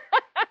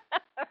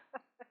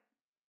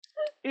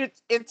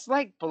 It's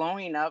like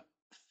blowing up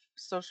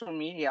social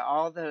media.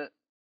 All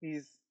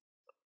these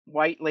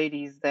white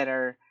ladies that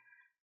are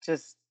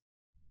just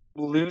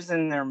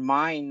losing their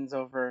minds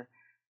over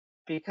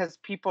because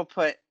people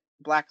put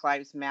Black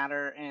Lives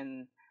Matter,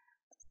 and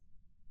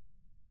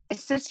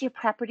is this your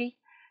property?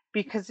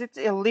 Because it's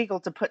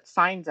illegal to put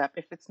signs up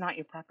if it's not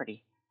your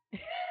property.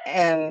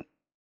 And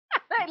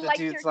I the like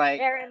your dude's like,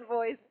 Karen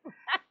voice.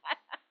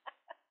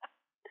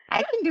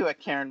 I can do a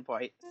Karen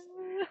voice.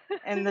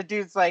 And the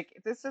dude's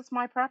like, this is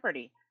my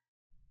property.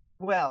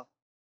 Well,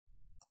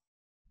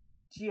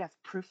 do you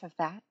have proof of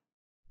that?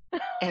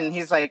 And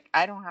he's like,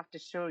 I don't have to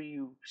show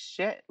you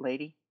shit,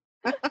 lady.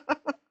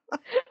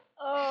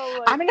 Oh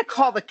my I'm going to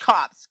call the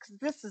cops because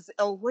this is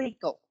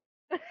illegal.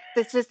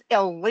 This is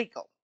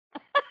illegal.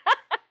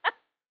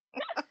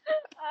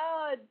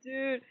 Oh,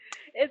 dude.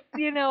 It's,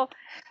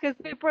 because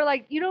people are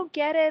like, you don't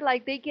get it.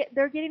 Like,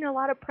 they're getting a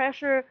lot of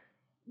pressure.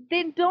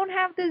 Then don't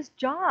have this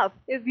job.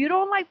 If you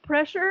don't like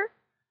pressure,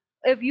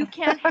 if you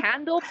can't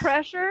handle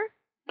pressure,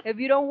 if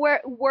you don't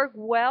work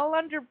well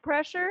under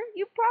pressure,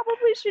 you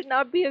probably should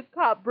not be a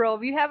cop, bro.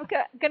 If you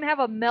gonna have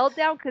a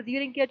meltdown because you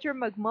didn't get your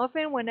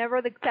McMuffin whenever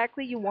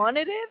exactly you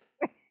wanted it,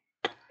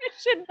 you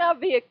should not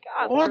be a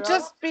cop, Well, bro.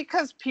 just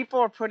because people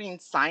are putting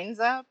signs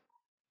up,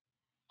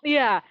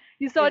 Yeah,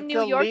 you saw in it's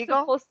New York illegal.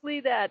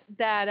 supposedly that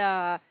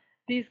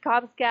these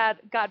cops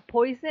got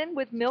poisoned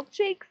with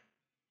milkshakes,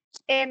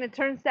 and it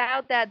turns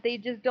out that they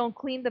just don't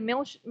clean the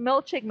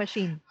milkshake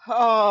machine.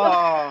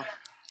 Oh,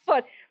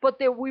 But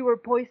we were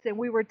poisoned.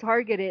 We were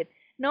targeted.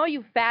 No,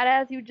 you fat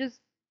ass. You just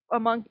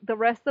among the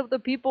rest of the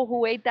people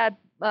who ate that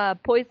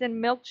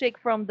poison milkshake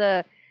from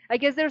the. I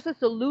guess there's a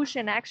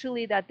solution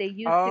actually that they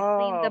used to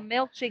clean the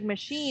oh, milkshake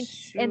machine,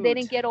 and they shoot.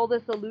 didn't get all the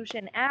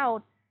solution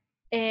out.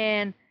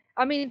 And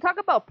I mean, talk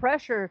about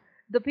pressure.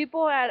 The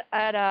people at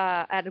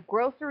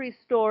grocery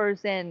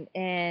stores and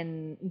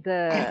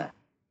the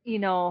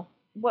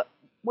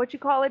what you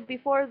call it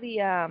before,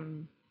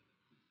 the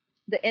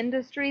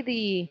industry,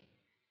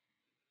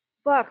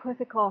 fuck, what's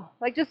it called?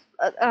 Like just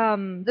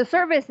the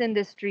service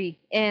industry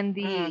and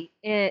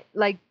Mm.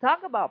 like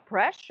talk about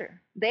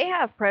pressure. They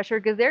have pressure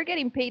because they're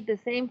getting paid the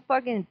same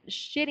fucking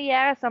shitty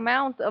ass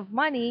amount of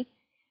money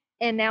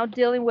and now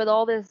dealing with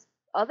all this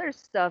other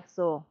stuff.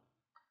 So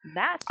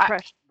that's I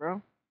pressure,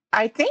 bro.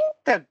 I think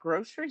the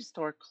grocery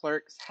store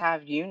clerks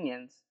have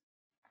unions.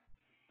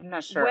 I'm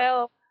not sure.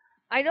 Well,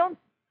 I don't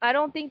I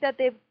don't think that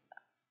they've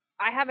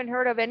I haven't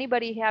heard of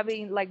anybody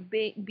having like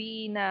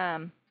being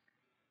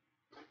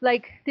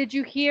like, did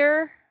you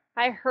hear?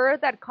 I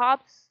heard that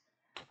cops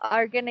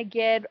are gonna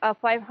get a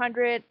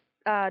 $500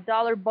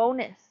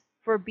 bonus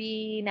for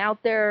being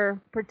out there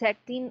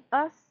protecting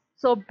us.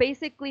 So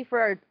basically,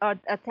 for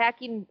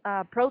attacking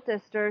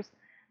protesters,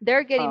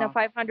 they're getting a Oh,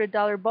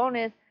 $500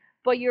 bonus.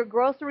 But your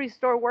grocery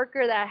store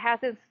worker that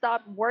hasn't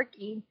stopped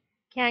working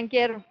can't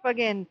get a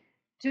fucking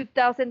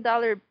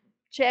 $2,000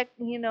 check,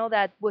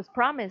 that was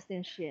promised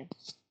and shit.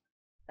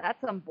 That's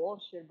some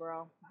bullshit,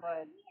 bro.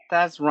 But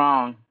that's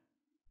wrong.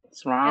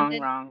 It's and wrong,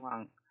 then wrong,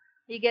 wrong.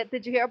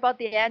 did you hear about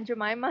the Aunt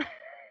Jemima?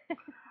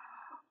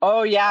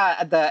 Oh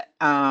yeah, the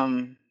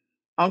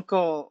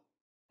uncle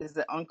is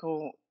it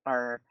uncle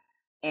or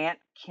Aunt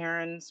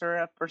Karen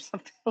syrup or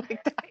something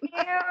like that. Ew,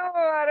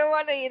 I don't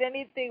want to eat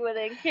anything with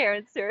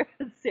Karen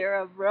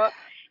syrup, bro.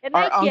 And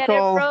I Or get it,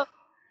 uncle. bro.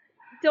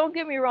 Don't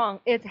get me wrong.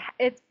 It's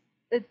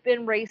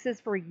been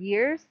racist for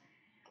years,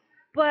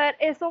 but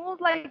it's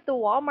almost like the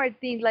Walmart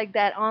thing, like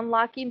that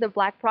unlocking the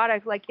black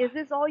products. Like, is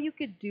this all you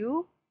could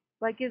do?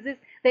 Like, is this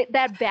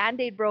that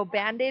Band-Aid, bro?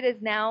 Band-Aid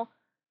is now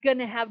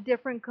gonna have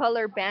different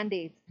color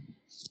Band-Aids.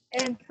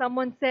 And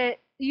someone said,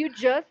 "You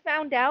just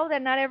found out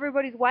that not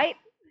everybody's white.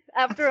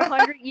 After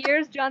 100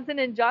 years, Johnson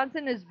and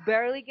Johnson is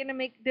barely gonna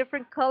make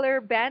different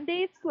color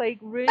band-aids. Like,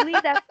 really?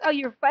 That's how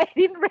you're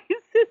fighting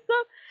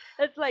racism?"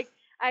 It's like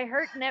I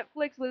heard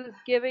Netflix was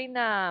giving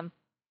I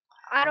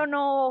don't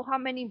know how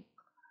many.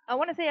 I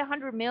want to say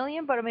 100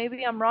 million, but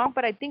maybe I'm wrong.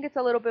 But I think it's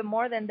a little bit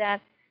more than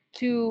that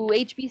to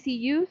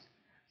HBCUs.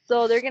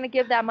 So they're gonna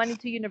give that money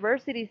to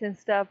universities and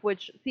stuff.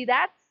 Which, see,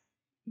 that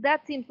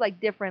seems like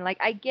different. Like,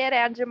 I get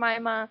Aunt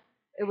Jemima.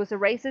 It was a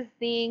racist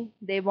thing.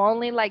 They've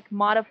only like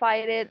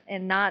modified it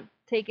and not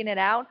taken it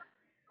out.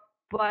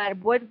 But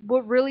what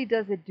really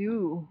does it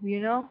do?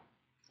 To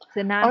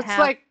Oh, not it's have.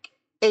 like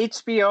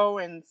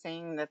HBO and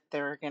saying that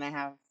they're gonna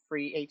have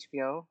free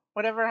HBO.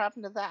 Whatever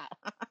happened to that?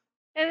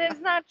 And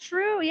it's not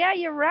true. Yeah,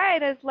 you're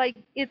right.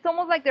 It's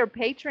almost like they're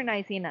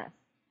patronizing us.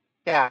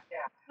 Yeah.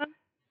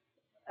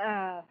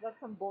 That's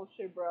some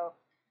bullshit, bro.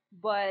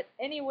 But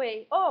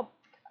anyway, oh,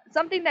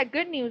 something that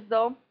good news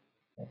though.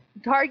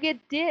 Target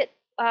did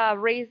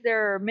raise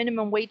their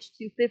minimum wage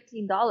to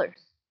 $15.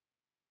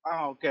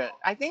 Oh, good.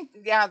 I think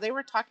yeah they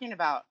were talking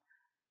about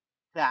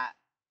that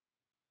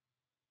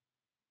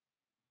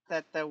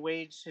that the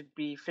wage should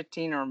be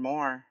 15 or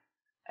more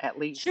at Should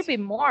least. be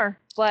more,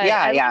 but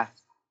Yeah, at yeah.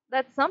 least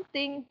that's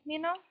something.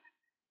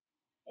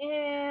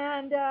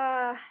 And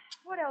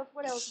what else?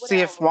 What else? What See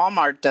if else?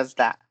 Walmart does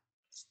that.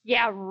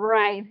 Yeah,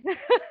 right.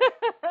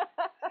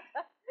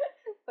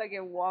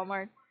 Fucking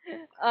Walmart.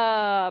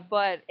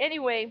 But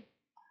anyway,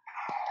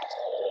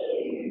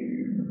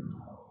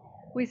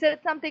 we said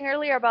something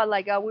earlier about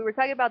like we were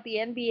talking about the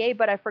NBA,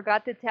 but I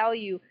forgot to tell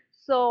you.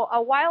 So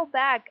a while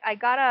back, I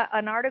got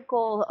an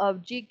article of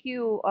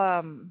GQ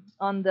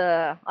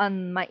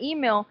on my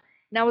email,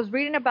 and I was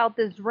reading about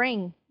this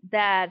ring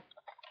that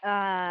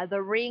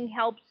the ring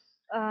helps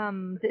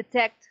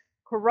detect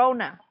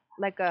corona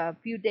like a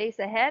few days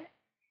ahead,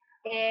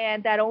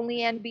 and that only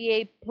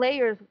NBA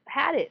players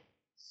had it.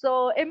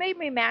 So it made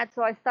me mad.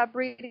 So I stopped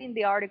reading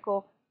the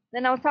article.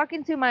 Then I was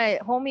talking to my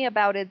homie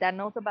about it that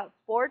knows about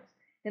sports,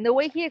 and the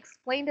way he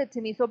explained it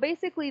to me. So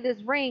basically,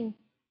 this ring,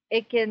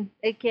 it can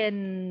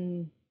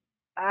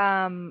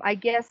I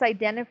guess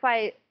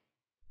identify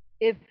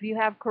if you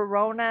have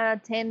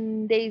corona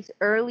 10 days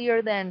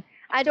earlier than,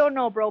 I don't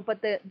know, bro,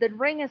 but the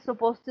ring is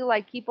supposed to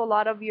like keep a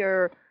lot of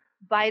your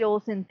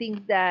vitals and things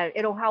that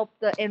it'll help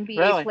the NBA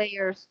Really?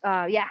 players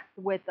yeah,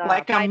 with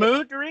Like a fighting.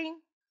 mood ring?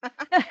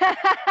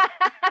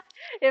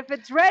 If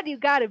it's red, you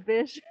got it,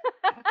 bitch.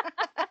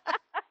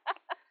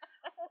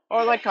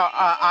 Or like a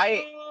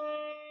eye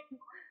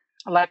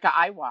like a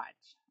iWatch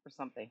or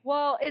something.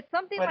 Well, it's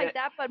something Would like it?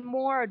 that, but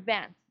more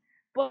advanced.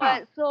 Huh.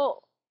 But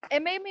so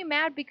it made me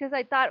mad because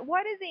I thought,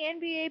 why does the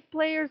NBA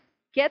players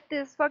get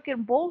this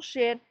fucking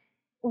bullshit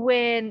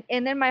when?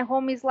 And then my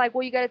homie's like,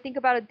 well, you got to think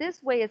about it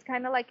this way. It's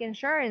kind of like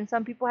insurance.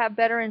 Some people have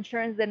better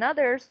insurance than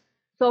others.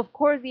 So of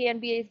course the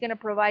NBA is going to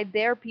provide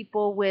their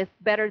people with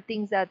better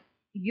things that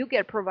you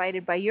get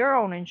provided by your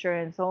own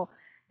insurance. So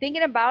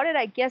thinking about it,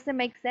 I guess it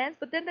makes sense.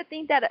 But then the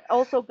thing that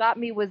also got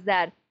me was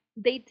that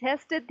they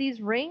tested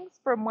these rings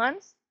for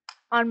months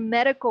on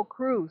medical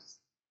crews.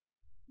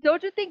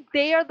 Don't you think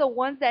they are the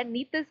ones that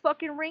need this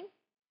fucking ring?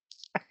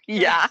 Like,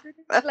 Yeah.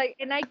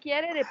 and I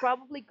get it. It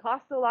probably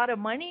costs a lot of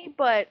money,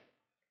 but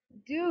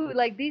dude,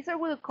 like, these are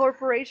with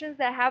corporations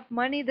that have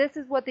money. This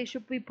is what they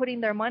should be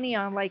putting their money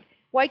on. Like,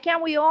 why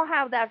can't we all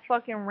have that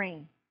fucking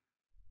ring?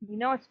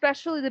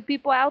 Especially the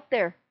people out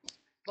there.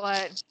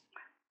 But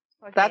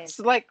Okay. That's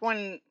like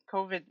when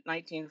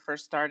COVID-19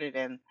 first started,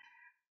 and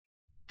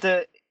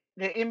the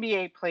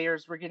NBA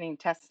players were getting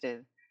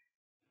tested,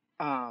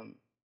 um,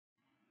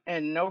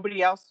 and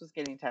nobody else was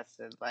getting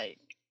tested. Like,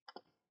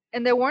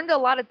 And there weren't a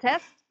lot of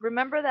tests.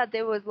 Remember that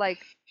there was like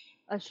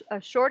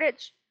a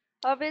shortage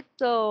of it.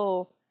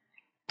 So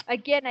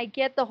again, I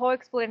get the whole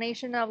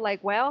explanation of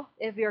like, well,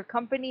 if your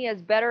company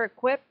is better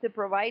equipped to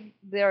provide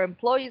their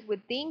employees with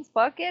things,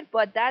 fuck it.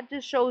 But that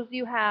just shows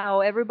you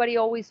how everybody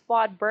always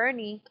fought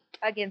Bernie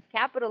against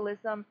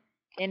capitalism,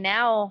 and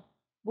now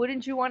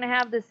wouldn't you want to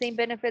have the same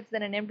benefits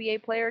that an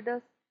NBA player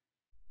does?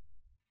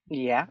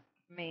 yeah,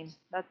 I mean,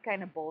 that's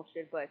kind of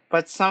bullshit, but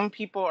but some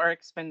people are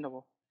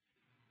expendable.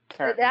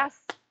 Apparently.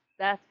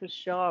 that's for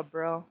sure,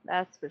 bro.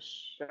 That's for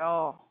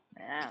sure,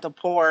 man. The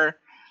poor.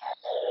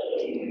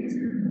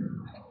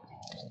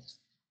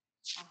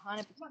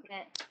 100%.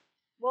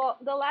 Well,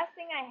 the last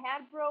thing I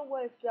had, bro,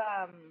 was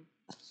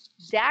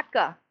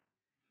DACA.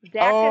 DACA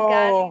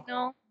got,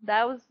 Oh,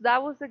 that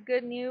was the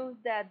good news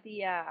that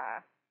the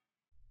I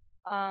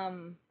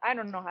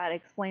don't know how to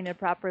explain it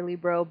properly,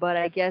 bro, but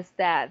I guess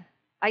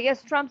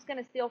Trump's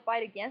gonna still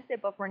fight against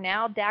it, but for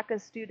now, DACA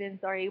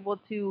students are able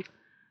to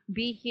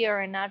be here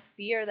and not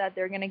fear that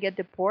they're gonna get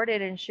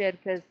deported and shit.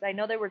 Because I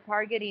know they were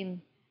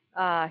targeting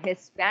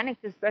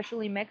Hispanics,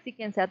 especially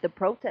Mexicans, at the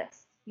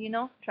protests.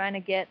 Trying to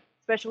get,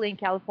 especially in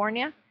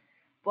California.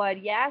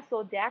 But yeah,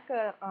 so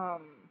DACA,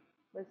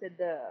 was it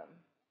the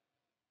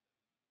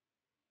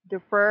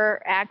Defer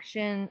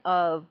Action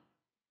of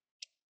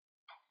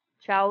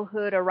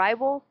Childhood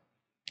Arrivals,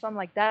 something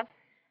like that.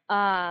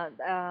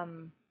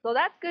 So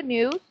that's good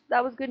news.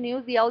 That was good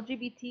news. The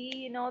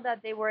LGBT,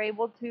 that they were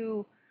able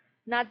to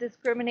not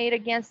discriminate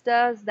against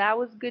us. That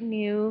was good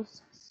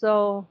news.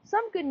 So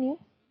some good news.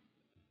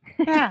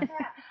 yeah,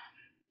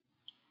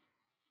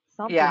 Something,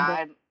 but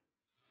yeah.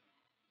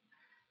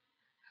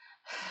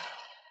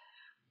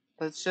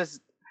 Let's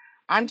just.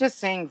 I'm just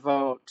saying,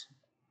 vote.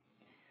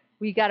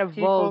 we gotta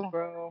vote, People,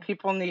 bro.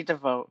 people need to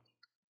vote,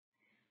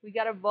 We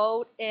gotta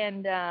vote,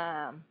 and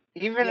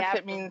even if yeah,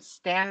 it bro. means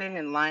standing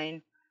in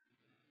line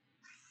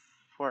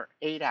for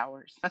 8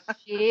 hours.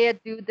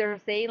 Shit, dude, they're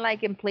saying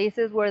like in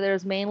places where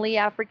there's mainly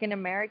African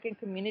American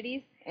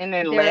communities, In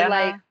they're like,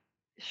 Atlanta,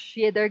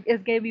 shit, there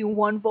is gonna be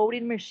one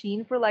voting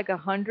machine for like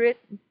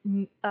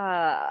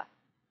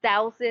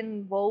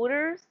 100,000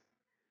 voters,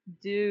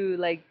 dude.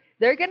 Like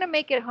they're gonna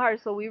make it hard,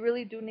 so we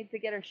really do need to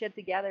get our shit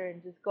together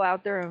and just go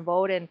out there and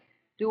vote and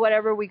do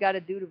whatever we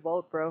gotta do to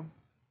vote, bro.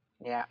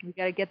 yeah. We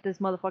gotta get this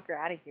motherfucker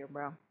out of here,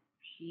 bro.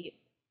 Shit.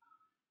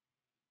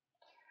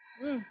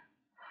 Mm.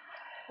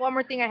 One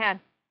more thing I had.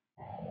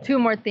 Two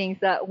more things.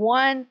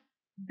 One,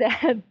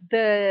 that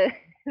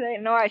I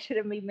know I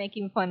shouldn't be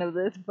making fun of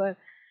this, but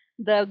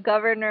the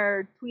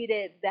governor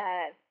tweeted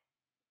that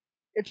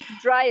it's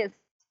dry as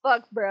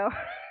fuck, bro.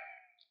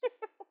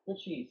 What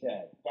she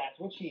said. That's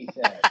what she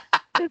said.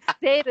 The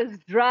state is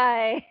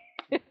dry.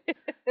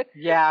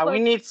 Yeah, we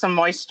need some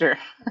moisture.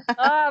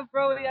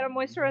 Bro, we gotta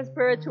moisturize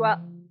spiritual. That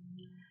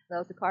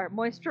was the car.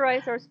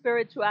 Moisturize our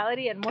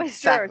spirituality and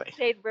moisturize our Exactly.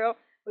 state, bro.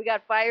 We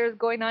got fires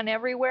going on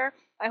everywhere.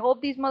 I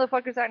hope these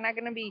motherfuckers are not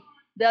gonna be.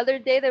 The other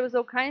day there was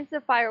all kinds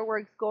of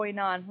fireworks going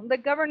on. The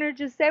governor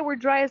just said we're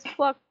dry as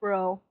fuck,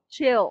 bro.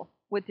 Chill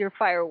with your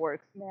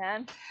fireworks,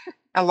 man.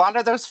 A lot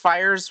of those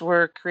fires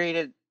were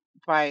created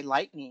by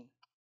lightning.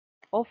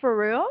 Oh, for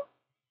real?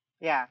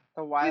 Yeah,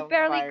 the We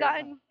barely wildfires.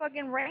 gotten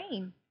fucking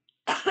rain.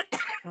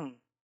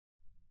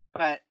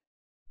 But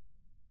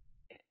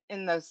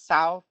in the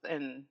south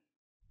and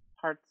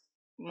parts,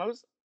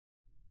 most.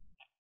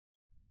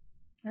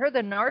 I heard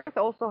the north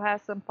also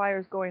has some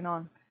fires going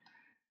on.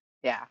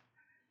 Yeah.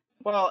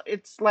 Well,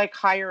 it's like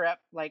higher up,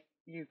 like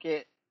you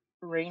get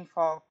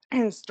rainfall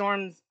and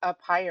storms up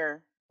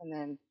higher, and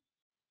then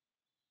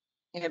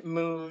it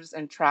moves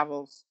and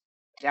travels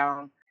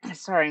down.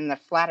 Sorry, in the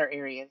flatter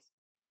areas.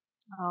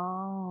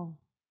 Oh,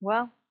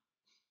 well,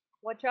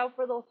 watch out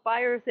for those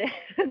fires.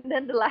 And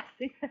then the last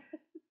thing,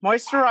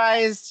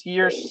 Moisturize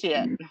your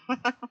shit.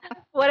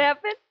 what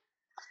happened?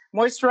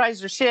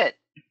 Moisturize your shit.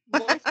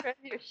 Moisturize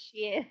your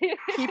shit.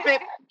 Keep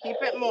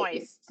it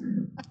moist.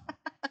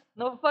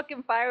 No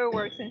fucking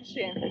fireworks and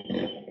shit.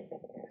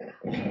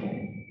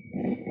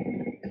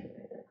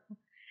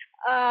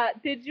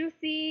 Did you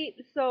see?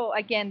 So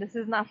again, this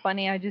is not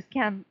funny. I just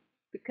can't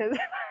because.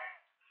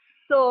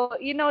 So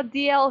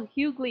DL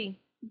Hughley,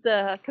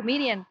 the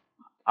comedian,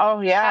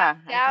 Oh yeah,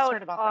 passed I just out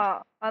heard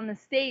about that. on the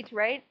stage,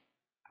 right?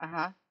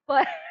 Uh-huh.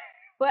 But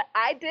but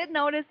I did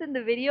notice in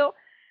the video,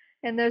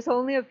 and there's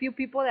only a few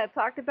people that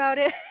talked about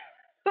it.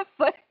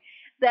 But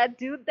that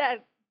dude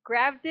that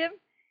grabbed him,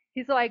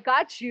 he's like, "I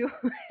got you,"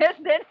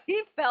 and then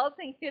he fell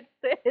and hit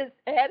his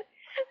head.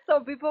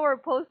 So people were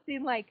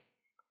posting like,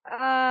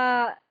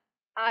 I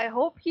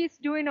hope he's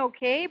doing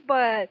okay,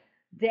 but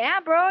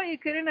damn, bro, you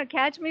couldn't have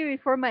catch me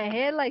before my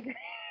head, like,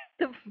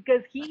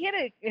 because he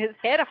hit his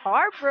head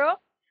hard, bro.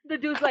 The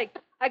dude's like,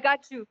 I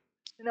got you,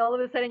 and all of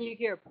a sudden you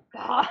hear,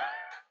 bah.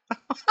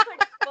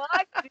 Like,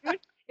 fuck, dude.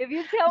 If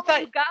you tell me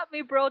thought- you got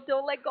me, bro,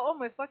 don't let go of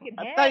my fucking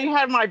I hand. thought you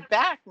had my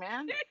back,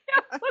 man.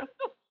 What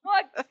the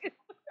fuck?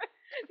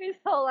 He's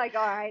so like,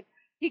 all right,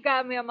 he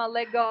got me, I'm gonna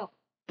let go.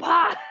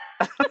 Bah!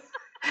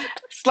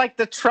 It's like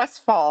the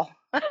trust fall.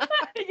 Yeah,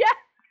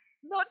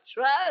 no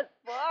trust.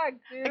 Fuck, I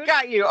dude.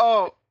 got you.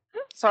 Oh,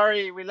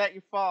 sorry, we let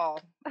you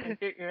fall. And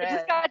hit your I head.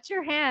 just got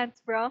your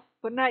hands, bro,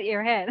 but not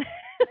your head.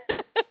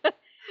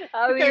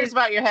 I Who mean, cares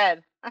about your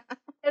head?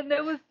 and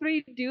there was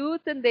 3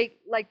 dudes, and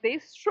they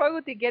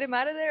struggled to get him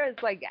out of there.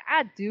 It's like,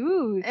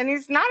 dude, And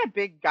he's not a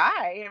big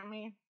guy. I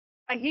mean,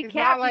 he he's can't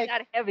not be like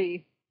that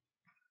heavy.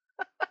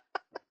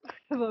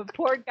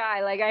 Poor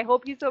guy. Like, I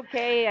hope he's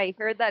okay. I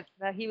heard that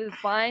he was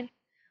fine.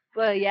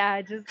 But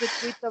yeah, just the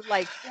tweets of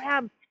like,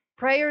 damn,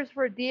 prayers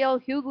for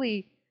DL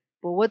Hughley.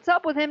 But what's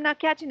up with him not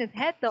catching his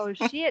head though?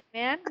 Shit,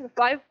 man. If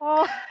I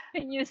fall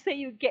and you say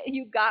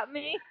you got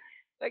me,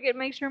 I can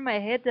make sure my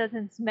head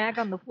doesn't smack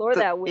on the floor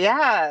that way.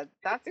 yeah,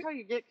 that's how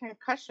you get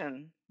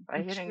concussion,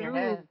 by hitting your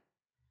True.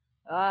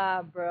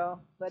 head. Bro.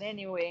 But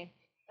anyway,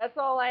 that's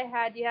all I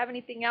had. Do you have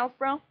anything else,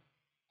 bro?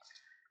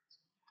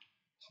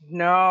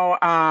 No,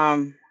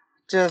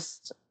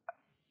 just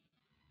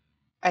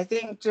I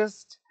think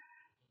just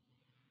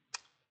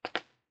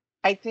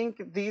I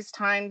think these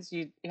times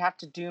you have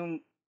to do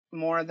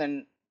more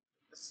than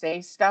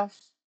say stuff.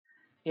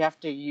 You have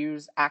to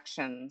use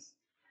actions.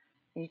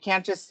 You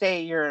can't just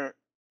say you're,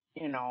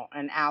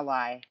 an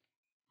ally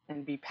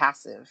and be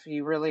passive.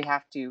 You really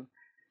have to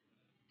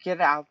get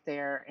out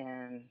there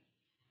and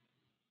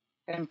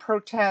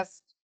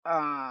protest,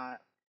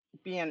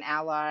 be an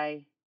ally,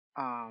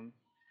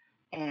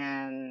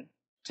 and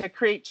to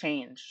create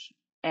change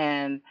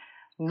and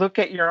look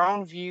at your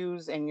own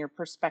views and your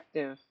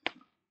perspective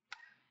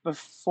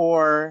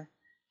before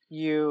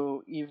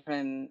you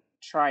even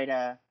try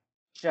to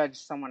judge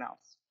someone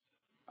else.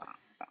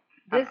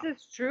 This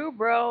is true,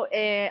 bro.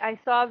 I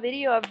saw a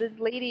video of this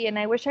lady, and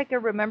I wish I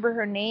could remember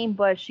her name,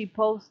 but she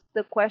posed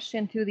the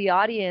question to the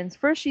audience.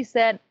 First, she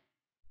said,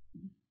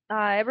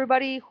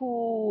 everybody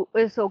who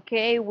is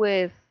okay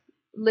with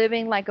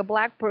living like a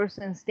black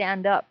person,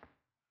 stand up.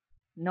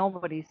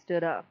 Nobody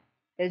stood up.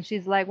 And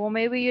she's like, well,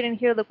 maybe you didn't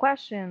hear the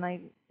question.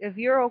 Like, if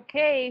you're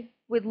okay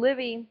with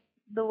living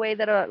the way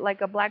that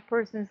a black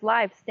person's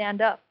life,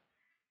 stand up.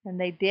 And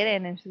they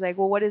didn't. And she's like,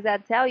 well, what does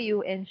that tell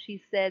you? And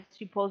she said,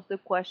 she posed the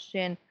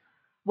question,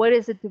 what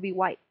is it to be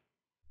white?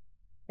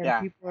 And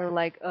Yeah. people are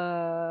like,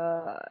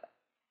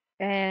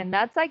 and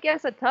that's, I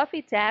guess, a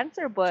toughie to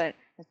answer, but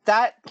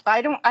That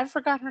I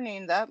forgot her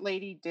name. That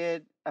lady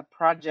did a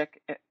project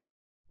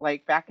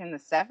like back in the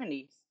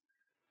 70s,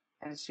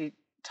 and she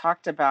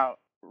talked about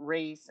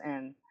race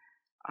and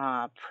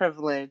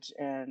privilege,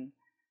 and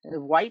the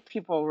white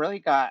people really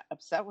got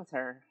upset with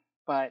her,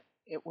 but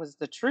it was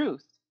the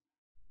truth.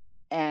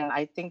 And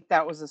I think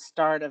that was a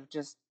start of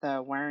just the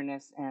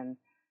awareness and,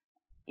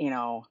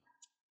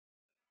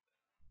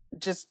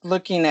 just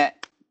looking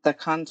at the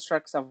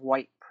constructs of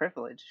white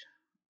privilege.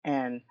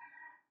 And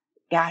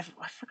yeah,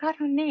 I forgot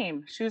her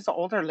name. She was an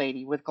older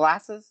lady with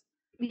glasses.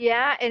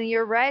 yeah, and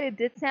you're right. It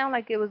did sound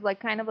like it was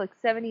like kind of like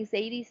 70s,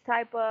 80s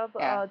type of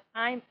Yeah.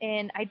 time.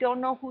 And I don't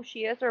know who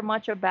she is or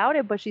much about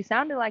it, but she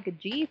sounded like a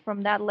G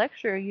from that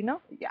lecture, you know?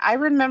 Yeah, I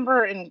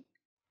remember in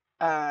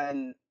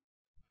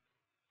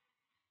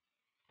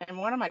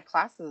one of my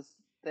classes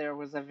there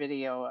was a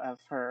video of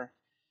her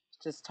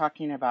just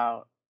talking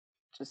about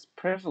just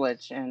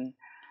privilege and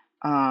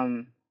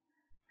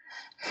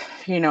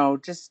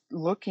just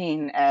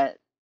looking at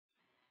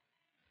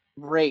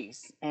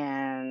race,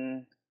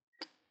 and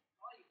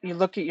you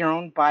look at your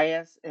own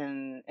bias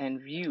and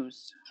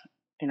views,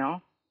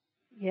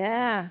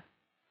 Yeah.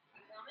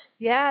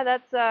 Yeah,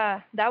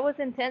 that was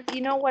intense.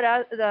 You know what?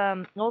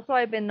 Also,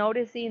 I've been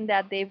noticing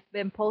that they've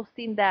been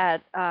posting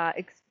that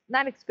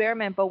not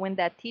experiment, but when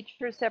that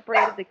teacher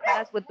separated the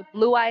class with the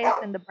blue eyes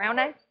and the brown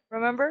eyes.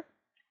 Remember?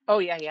 Oh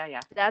yeah.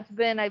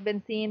 I've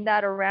been seeing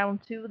that around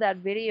too. That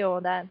video,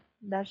 that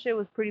shit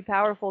was pretty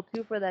powerful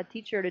too for that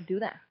teacher to do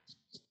that.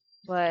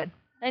 But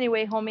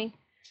anyway, homie.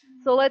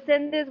 So let's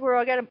end this. We're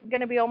all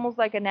gonna be almost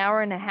like an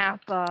hour and a half.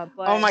 But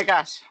Oh my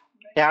gosh,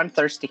 yeah, I'm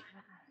thirsty.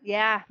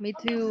 yeah, me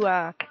too.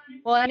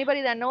 Well,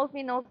 anybody that knows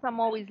me knows I'm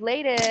always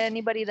late.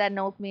 Anybody that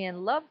knows me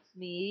and loves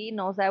me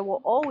knows I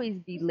will always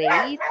be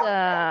late.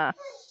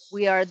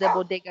 We are the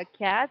Bodega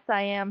Cats.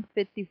 I am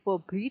 54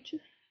 Peaches.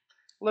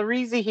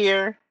 Larizi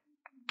here.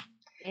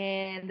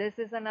 And this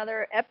is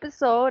another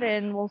episode,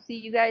 and we'll see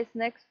you guys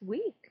next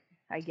week,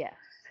 I guess.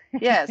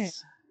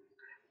 Yes.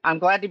 I'm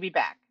glad to be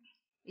back.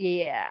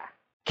 Yeah.